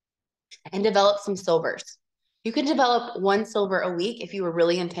and develop some silvers. You can develop 1 silver a week if you were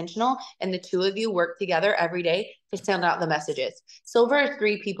really intentional and the 2 of you work together every day to send out the messages. Silver is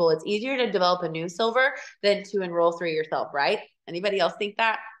 3 people. It's easier to develop a new silver than to enroll 3 yourself, right? Anybody else think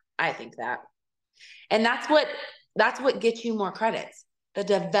that? I think that. And that's what gets you more credits, the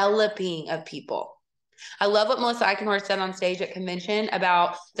developing of people. I love what Melissa Eichenhorst said on stage at convention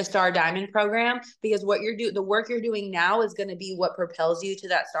about the Star Diamond program, because the work you're doing now is going to be what propels you to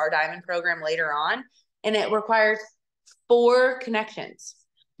that Star Diamond program later on. And it requires 4 connections.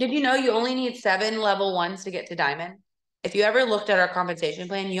 Did you know you only need 7 level 1s to get to Diamond? If you ever looked at our compensation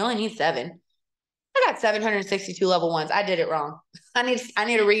plan, you only need 7. I got 762 level 1s. I did it wrong. I need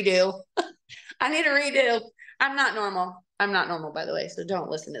a redo. I need a redo. I'm not normal. I'm not normal, by the way, so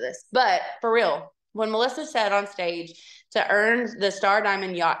don't listen to this. But for real, when Melissa said on stage to earn the Star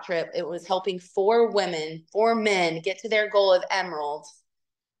Diamond yacht trip, it was helping 4 men get to their goal of emeralds.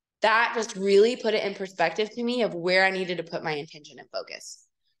 That just really put it in perspective to me of where I needed to put my intention and focus.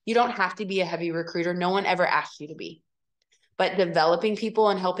 You don't have to be a heavy recruiter. No one ever asked you to be. But developing people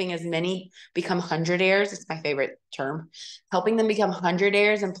and helping as many become 100-aires, it's my favorite term, helping them become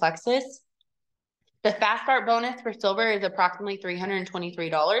 100-aires in Plexus. The Fast Start bonus for silver is approximately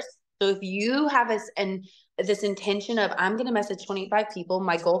 $323. So if you have this intention of, I'm going to message 25 people,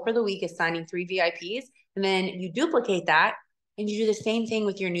 my goal for the week is signing 3 VIPs, and then you duplicate that and you do the same thing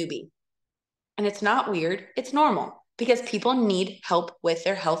with your newbie. And it's not weird. It's normal because people need help with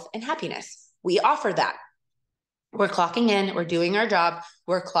their health and happiness. We offer that. We're clocking in, we're doing our job,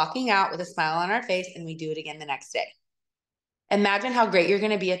 we're clocking out with a smile on our face, and we do it again the next day. Imagine how great you're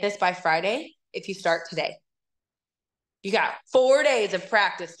going to be at this by Friday if you start today. You got 4 days of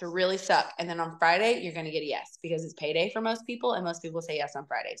practice to really suck. And then on Friday, you're going to get a yes because it's payday for most people. And most people say yes on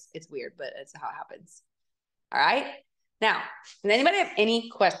Fridays. It's weird, but it's how it happens. All right. Now, does anybody have any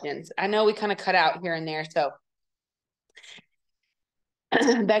questions? I know we kind of cut out here and there. So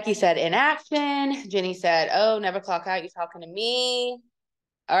Becky said inaction. Jenny said, oh, never clock out. You talking to me?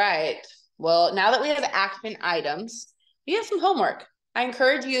 All right. Well, now that we have action items, you have some homework. I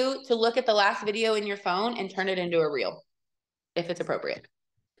encourage you to look at the last video in your phone and turn it into a reel if it's appropriate.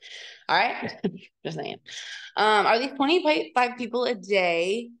 All right. Just saying. Are these 25 people a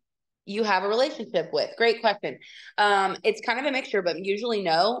day you have a relationship with? Great question. It's kind of a mixture, but usually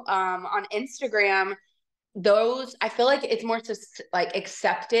no. On Instagram, those, I feel like it's more like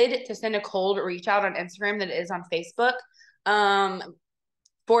accepted to send a cold reach out on Instagram than it is on Facebook.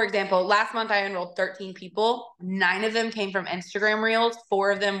 For example, last month I enrolled 13 people. 9 of them came from Instagram reels.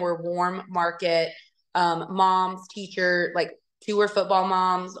 4 of them were warm market moms, teacher, like 2 were football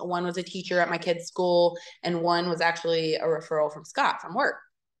moms. 1 was a teacher at my kid's school, and 1 was actually a referral from Scott from work.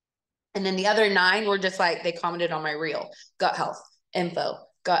 And then the other 9 were just like, they commented on my reel, gut health info,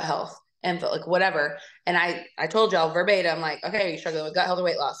 like whatever. And I told y'all verbatim, like, okay, are you struggling with gut health or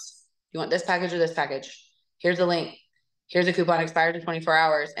weight loss? You want this package or this package? Here's the link. Here's a coupon expired in 24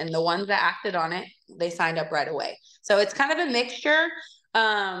 hours. And the ones that acted on it, they signed up right away. So it's kind of a mixture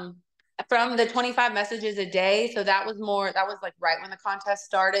from the 25 messages a day. So that was like right when the contest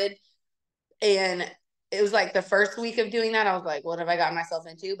started. And it was like the first week of doing that, I was like, what have I gotten myself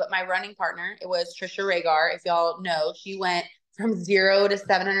into? But my running partner, it was Trisha Rhaegar. If y'all know, she went from 0 to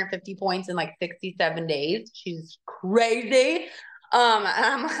 750 points in like 67 days. She's crazy.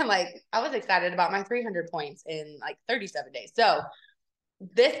 I'm like, I was excited about my 300 points in like 37 days. So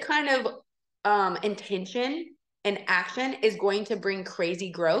this kind of intention and action is going to bring crazy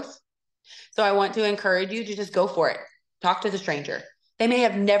growth. So I want to encourage you to just go for it. Talk to the stranger. They may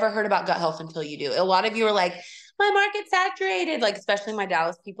have never heard about gut health until you do. A lot of you are like, my market's saturated. Like, especially my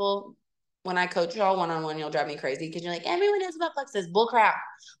Dallas people, when I coach y'all one-on-one, you'll drive me crazy because you're like, everyone knows about plexus. Bull crap.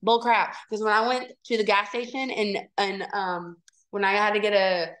 Because when I went to the gas station and when I had to get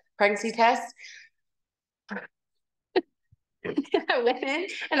a pregnancy test, I went in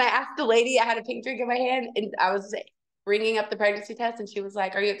and I asked the lady, I had a pink drink in my hand and I was ringing up the pregnancy test and she was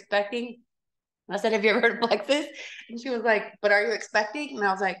like, are you expecting? I said, have you ever heard of plexus? And she was like, but are you expecting? And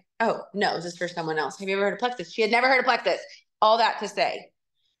I was like, oh, no, this is for someone else. Have you ever heard of plexus? She had never heard of plexus. All that to say.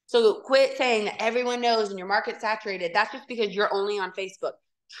 So quit saying that everyone knows and your market's saturated. That's just because you're only on Facebook.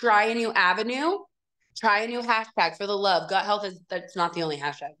 Try a new avenue. Try a new hashtag for the love. Gut health that's not the only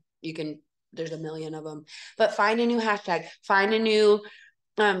hashtag. There's a million of them. But find a new hashtag. Find a new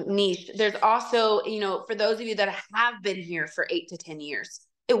niche. There's also, for those of you that have been here for 8 to 10 years,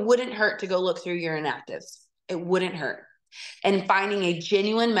 it wouldn't hurt to go look through your inactives. It wouldn't hurt. And finding a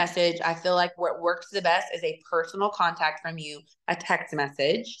genuine message, I feel like what works the best is a personal contact from you, a text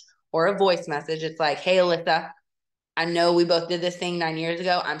message or a voice message. It's like, hey, Alyssa, I know we both did this thing 9 years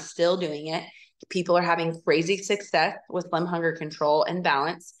ago. I'm still doing it. People are having crazy success with slim hunger control and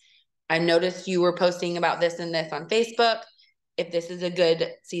balance. I noticed you were posting about this and this on Facebook. If this is a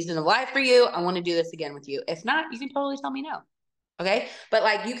good season of life for you, I want to do this again with you. If not, you can totally tell me no. Okay. But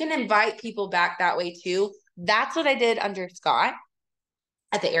like you can invite people back that way too. That's what I did under Scott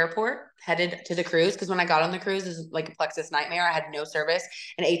at the airport, headed to the cruise. Because when I got on the cruise, it was like a plexus nightmare. I had no service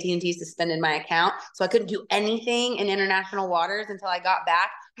and AT&T suspended my account. So I couldn't do anything in international waters until I got back.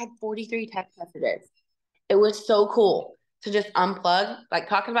 I had 43 text messages. It was so cool to just unplug. Like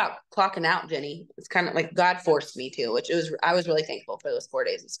talking about clocking out, Jenny. It's kind of like God forced me to, I was really thankful for those 4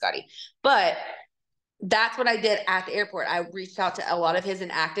 days with Scotty. But that's what I did at the airport. I reached out to a lot of his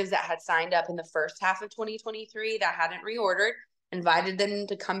inactives that had signed up in the first half of 2023 that hadn't reordered, invited them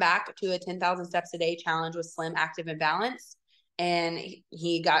to come back to a 10,000 steps a day challenge with Slim, Active, and Balance. And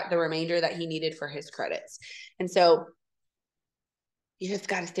he got the remainder that he needed for his credits. And so you just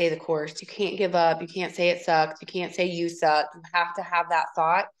got to stay the course. You can't give up. You can't say it sucks. You can't say you suck. You have to have that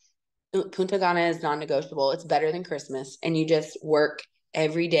thought. Punta Cana is non-negotiable. It's better than Christmas. And you just work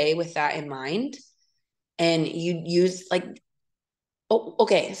every day with that in mind. And you use like, oh,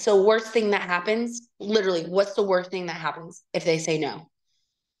 okay, so worst thing that happens, literally, what's the worst thing that happens if they say no?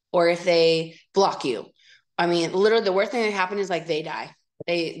 Or if they block you? I mean, literally the worst thing that happens is like they die.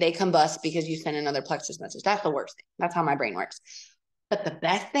 They combust because you send another plexus message. That's the worst thing. That's how my brain works. But the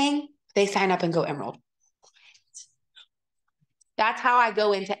best thing, they sign up and go Emerald. That's how I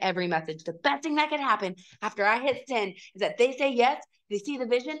go into every message. The best thing that could happen after I hit send is that they say yes, they see the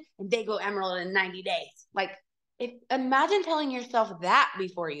vision, and they go Emerald in 90 days. Like, imagine telling yourself that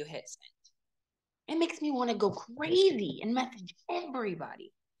before you hit send. It makes me want to go crazy and message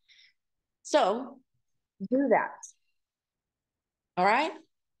everybody. So do that. All right.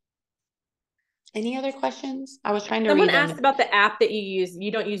 Any other questions? I was trying to Someone read them. asked about the app that you use.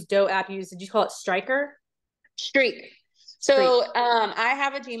 You don't use Dough app. Did you call it Striker? Streak. Great. So I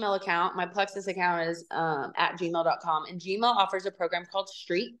have a Gmail account. My Plexus account is at gmail.com. And Gmail offers a program called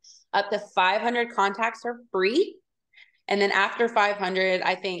Street. Up to 500 contacts are free. And then after 500,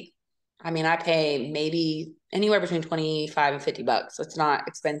 I I pay maybe anywhere between 25 and $50. So it's not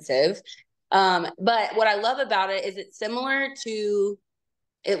expensive. But what I love about it is it's similar to,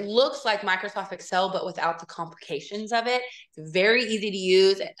 it looks like Microsoft Excel, but without the complications of it. It's very easy to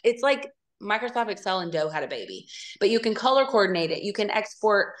use. It's like Microsoft Excel and Doe had a baby, but you can color coordinate it. You can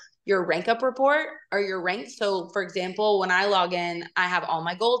export your rank up report or your rank. So for example, when I log in, I have all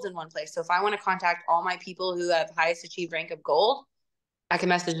my golds in one place. So if I want to contact all my people who have highest achieved rank of gold, I can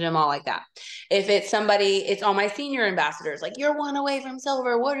message them all like that. If it's somebody, it's all my senior ambassadors, like you're one away from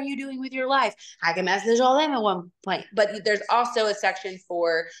silver. What are you doing with your life? I can message all them at one point. But there's also a section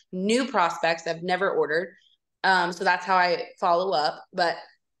for new prospects I've never ordered. So that's how I follow up. But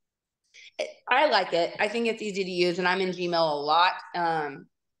I like it. I think it's easy to use, and I'm in Gmail a lot.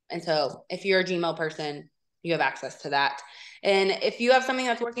 And so if you're a Gmail person, you have access to that. And if you have something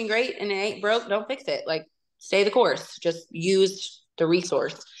that's working great and it ain't broke, don't fix it. Like stay the course. Just use the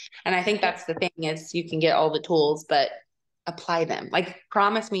resource. And I think that's the thing is you can get all the tools, but apply them. Like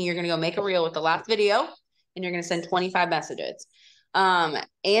promise me you're going to go make a reel with the last video and you're going to send 25 messages.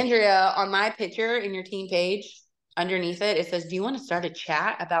 Andrea, on my picture in your team page, underneath it, it says, do you want to start a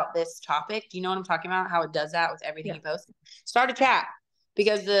chat about this topic? Do you know what I'm talking about? How it does that with everything you post? Start a chat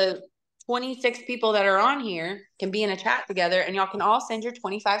because the 26 people that are on here can be in a chat together and y'all can all send your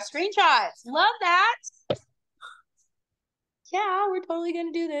 25 screenshots. Love that. Yeah, we're totally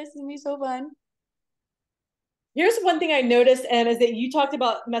going to do this. It's going to be so fun. Here's one thing I noticed, Em, is that you talked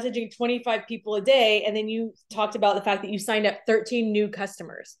about messaging 25 people a day, and then you talked about the fact that you signed up 13 new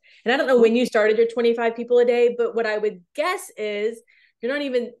customers. And I don't know when you started your 25 people a day, but what I would guess is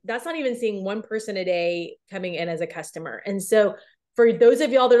that's not even seeing one person a day coming in as a customer. And so for those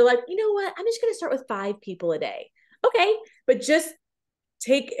of y'all that are like, you know what, I'm just going to start with 5 people a day. Okay, but just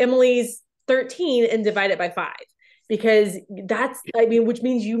take Emily's 13 and divide it by 5. Because which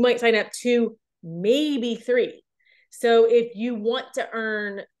means you might sign up 2, maybe 3. So if you want to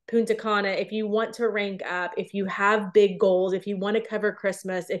earn Punta Cana, if you want to rank up, if you have big goals, if you want to cover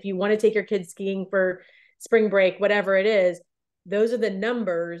Christmas, if you want to take your kids skiing for spring break, whatever it is, those are the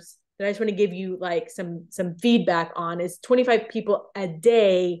numbers that I just want to give you like some feedback on. Is 25 people a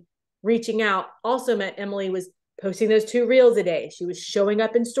day reaching out also meant Emily was posting those 2 reels a day. She was showing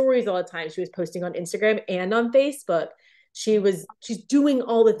up in stories all the time. She was posting on Instagram and on Facebook. She's doing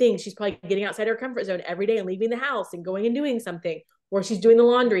all the things. She's probably getting outside her comfort zone every day and leaving the house and going and doing something, or she's doing the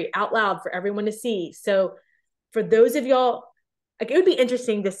laundry out loud for everyone to see. So for those of y'all, like, it would be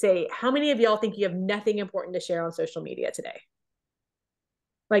interesting to say, how many of y'all think you have nothing important to share on social media today?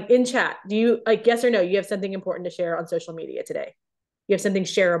 Like in chat, do you, like, yes or no, you have something important to share on social media today? You have something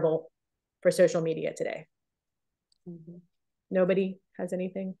shareable for social media today? Mm-hmm. Nobody has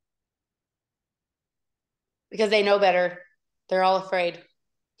anything? Because they know better. They're all afraid.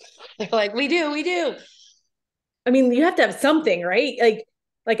 They're like, we do. I mean, you have to have something, right?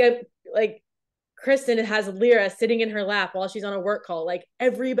 Like Kristen has Lyra sitting in her lap while she's on a work call. Like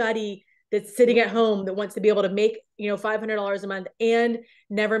everybody that's sitting at home that wants to be able to make, $500 a month and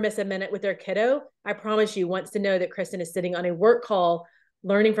never miss a minute with their kiddo, I promise you, wants to know that Kristen is sitting on a work call,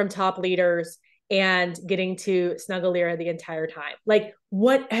 learning from top leaders and getting to snuggle Lyra the entire time. Like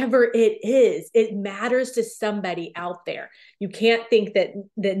whatever it is, it matters to somebody out there. You can't think that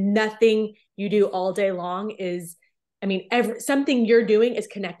nothing you do all day long is, something you're doing is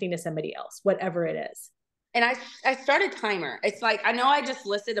connecting to somebody else, whatever it is. And I started timer. It's like, I know I just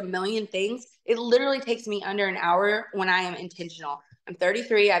listed a million things. It literally takes me under an hour when I am intentional. I'm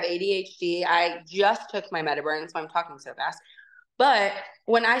 33. I have ADHD. I just took my Metaburn. That's why I'm talking so fast. But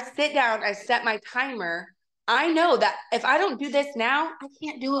when I sit down, I set my timer. I know that if I don't do this now, I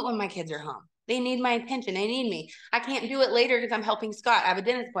can't do it when my kids are home. They need my attention. They need me. I can't do it later because I'm helping Scott. I have a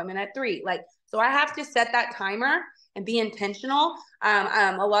dentist appointment at 3. So I have to set that timer and be intentional.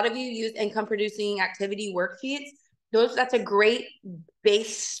 A lot of you use income producing activity worksheets. That's a great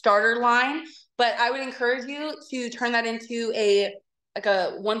base starter line, but I would encourage you to turn that into a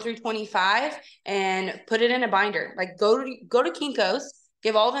 1 through 25 and put it in a binder. Like go to Kinko's,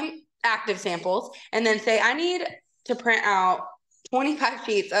 give all them active samples, and then say, I need to print out 25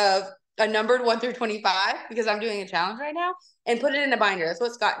 sheets of a numbered 1 through 25 because I'm doing a challenge right now, and put it in a binder. That's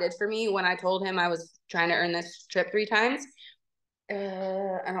what Scott did for me when I told him I was trying to earn this trip 3 times.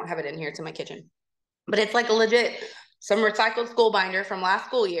 I don't have it in here. It's in my kitchen, but it's like a legit, some recycled school binder from last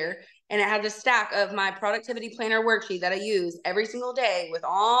school year. And it has a stack of my productivity planner worksheet that I use every single day with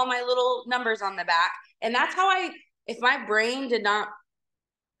all my little numbers on the back. And that's how I if my brain did not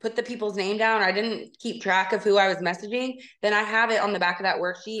put the people's name down, or I didn't keep track of who I was messaging, then I have it on the back of that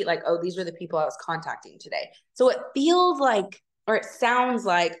worksheet, like, oh, these are the people I was contacting today. So it feels like, or it sounds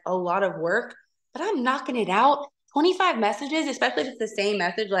like a lot of work, but I'm knocking it out. 25 messages, especially if it's the same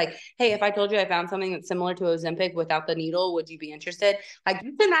message, like, hey, if I told you I found something that's similar to Ozempic without the needle, would you be interested? Like,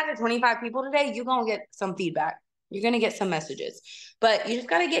 you send that to 25 people today, you're going to get some feedback. You're going to get some messages. But you just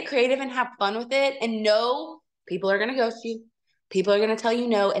got to get creative and have fun with it and know people are going to ghost you. People are going to tell you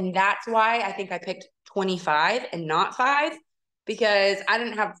no. And that's why I think I picked 25 and not 5, because I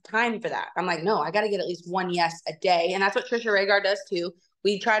didn't have time for that. I'm like, no, I got to get at least one yes a day. And that's what Trisha Rhaegar does too.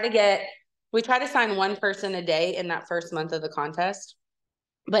 We try to sign one person a day in that first month of the contest.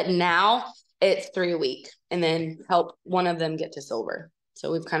 But now it's 3 a week, and then help one of them get to silver.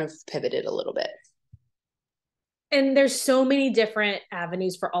 So we've kind of pivoted a little bit. And there's so many different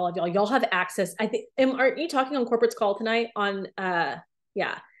avenues for all of y'all. Y'all have access. I think, aren't you talking on Corporate's Call tonight on,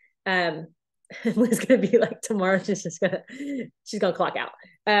 yeah. Liz gonna be like, tomorrow she's gonna clock out.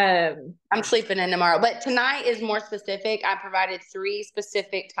 I'm sleeping in tomorrow, but tonight is more specific. I provided 3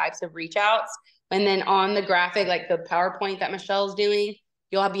 specific types of reach outs. And then on the graphic, like the PowerPoint that Michelle's doing,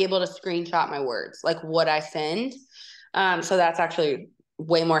 you'll be able to screenshot my words, like what I send. So that's actually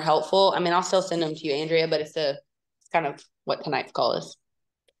way more helpful. I mean, I'll still send them to you, Andrea, but it's kind of what tonight's call is.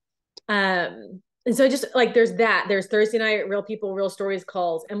 And so just like, there's Thursday night, Real People, Real Stories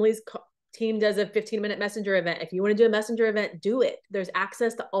calls. Emily's team does a 15-minute messenger event. If you want to do a messenger event, do it. There's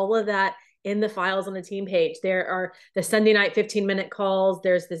access to all of that in the files on the team page. There are the Sunday night 15-minute calls.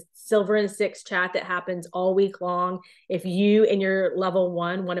 There's this Silver and 6 chat that happens all week long. If you and your level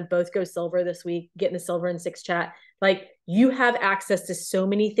 1 want to both go silver this week, get in the Silver and 6 chat. Like, you have access to so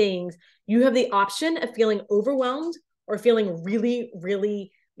many things. You have the option of feeling overwhelmed or feeling really,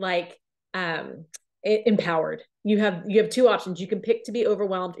 really like empowered. You have 2 options. You can pick to be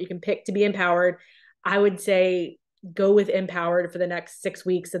overwhelmed, or you can pick to be empowered. I would say go with empowered for the next 6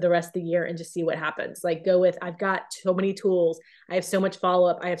 weeks of the rest of the year and just see what happens. Like, go with, I've got so many tools. I have so much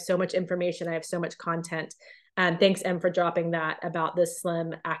follow-up. I have so much information. I have so much content. And thanks, Em, for dropping that about this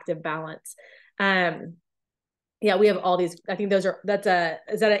slim active balance. Yeah, we have all these. I think is that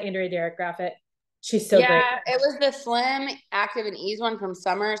an Andrea Derrick graphic? She's so great. Yeah, it was the slim, active, and ease one from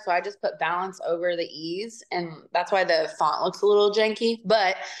summer. So I just put balance over the ease. And that's why the font looks a little janky.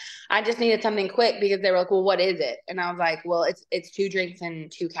 But I just needed something quick because they were like, well, what is it? And I was like, well, it's 2 drinks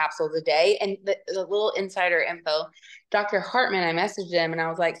and 2 capsules a day. And the little insider info, Dr. Hartman, I messaged him and I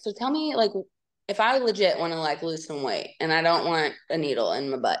was like, so tell me, like, if I legit want to like lose some weight and I don't want a needle in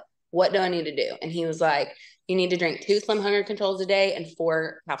my butt, what do I need to do? And he was like, you need to drink 2 Slim Hunger Controls a day and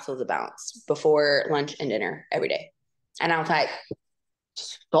 4 capsules of balance before lunch and dinner every day. And I was like,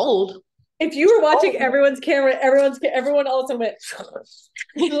 sold. If you were watching everyone's camera, everyone also went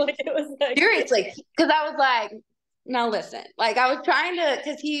like, it was like, seriously, because I was like, now listen, like I was trying to,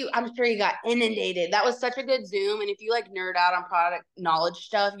 because I'm sure he got inundated. That was such a good Zoom. And if you like nerd out on product knowledge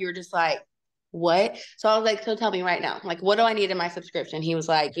stuff, you're just like, what? So I was like, so tell me right now, like, what do I need in my subscription? He was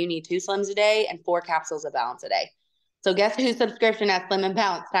like, you need 2 Slims a day and 4 capsules of balance a day. So guess whose subscription has Slim and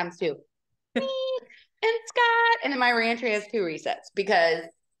Balance times 2? Me and Scott. And then my reentry has 2 resets because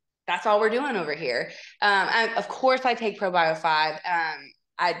that's all we're doing over here. Of course I take ProBio 5.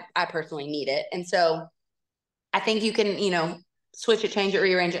 I personally need it. And so I think you can, switch it, change it,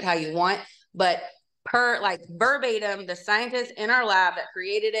 rearrange it how you want, but per like verbatim, the scientists in our lab that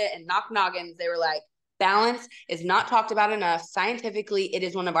created it and knock noggins, they were like, balance is not talked about enough. Scientifically, it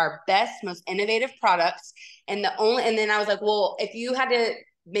is one of our best, most innovative products. And then I was like, well, if you had to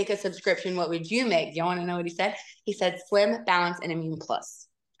make a subscription, what would you make? Do you want to know what he said? He said Slim, Balance, and Immune Plus.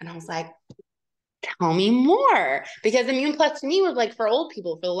 And I was like, tell me more. Because Immune Plus to me was like for old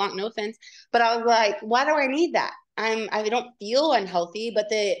people, for the long, no offense. But I was like, why do I need that? I don't feel unhealthy, but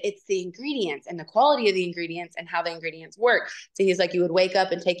it's the ingredients and the quality of the ingredients and how the ingredients work. So he's like, you would wake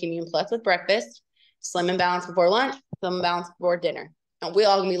up and take Immune Plus with breakfast, Slim and Balance before lunch, Slim and Balance before dinner. And we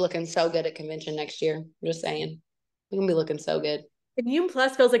all gonna be looking so good at convention next year. I'm just saying, we're gonna be looking so good. Immune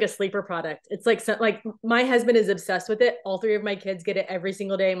Plus feels like a sleeper product. It's like my husband is obsessed with it. All 3 of my kids get it every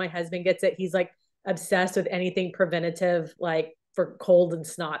single day. My husband gets it. He's like obsessed with anything preventative, like for cold and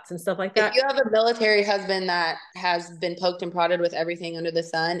snots and stuff like that. If you have a military husband that has been poked and prodded with everything under the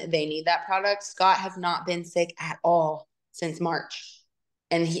sun, they need that product. Scott has not been sick at all since March.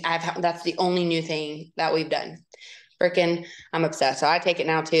 And that's the only new thing that we've done. Freaking, I'm obsessed. So I take it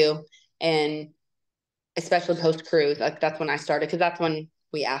now too. And especially post cruise, like that's when I started, because that's when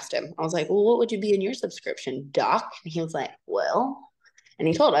we asked him. I was like, well, what would you be in your subscription, doc? And he was like, well, and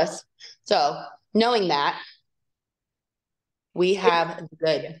he told us. So knowing that, We have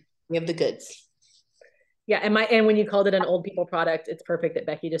good. We have the goods. Yeah, and when you called it an old people product, it's perfect that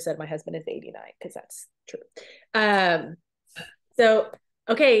Becky just said my husband is 89 because that's true. Um, so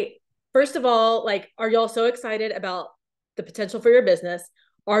okay, first of all, like, are y'all so excited about the potential for your business?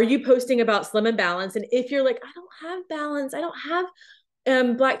 Are you posting about Slim and Balance? And if you're like, I don't have balance, I don't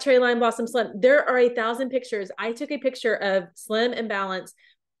have Black Cherry Lime Blossom Slim, there are 1,000 pictures. I took a picture of Slim and Balance,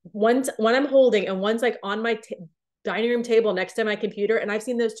 one I'm holding and one's like on my dining room table next to my computer, and I've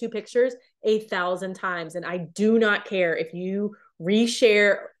seen those two pictures 1,000 times, and I do not care if you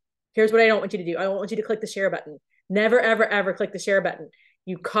reshare. Here's what I don't want you to do. I don't want you to click the share button. Never, ever, ever click the share button.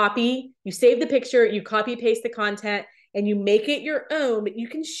 You save the picture, you copy paste the content, and you make it your own. But you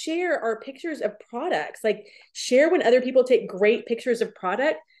can share our pictures of products. Like, share when other people take great pictures of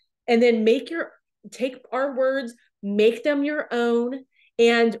product, and then take our words, make them your own,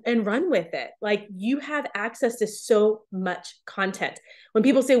 and run with it. Like, you have access to so much content. When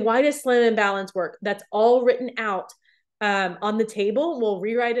people say, why does Slim and Balance work? That's all written out on the table. We'll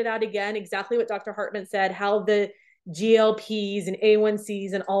rewrite it out again, exactly what Dr. Hartman said, how the GLPs and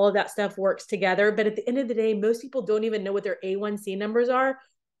A1Cs and all of that stuff works together. But at the end of the day, most people don't even know what their A1C numbers are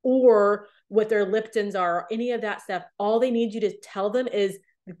or what their Liptons are, or any of that stuff. All they need you to tell them is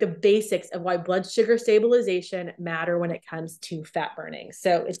the basics of why blood sugar stabilization matter when it comes to fat burning.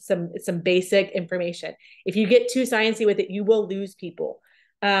 So it's some basic information. If you get too sciencey with it, you will lose people.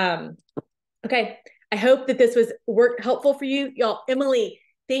 Okay. I hope that this was helpful for you, y'all. Emily,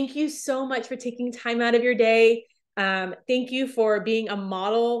 thank you so much for taking time out of your day. Thank you for being a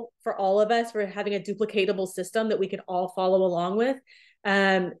model for all of us, for having a duplicatable system that we can all follow along with.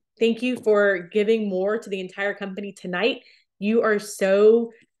 Thank you for giving more to the entire company tonight. You are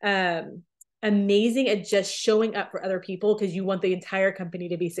so amazing at just showing up for other people because you want the entire company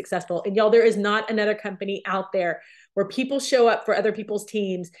to be successful. And y'all, there is not another company out there where people show up for other people's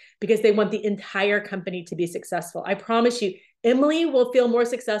teams because they want the entire company to be successful. I promise you, Emily will feel more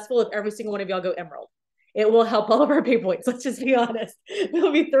successful if every single one of y'all go Emerald. It will help all of our pay points. Let's just be honest.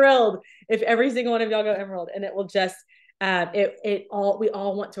 We'll be thrilled if every single one of y'all go Emerald, and it will just, we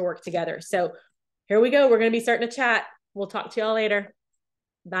all want to work together. So here we go. We're going to be starting a chat. We'll talk to y'all later.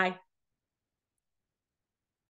 Bye.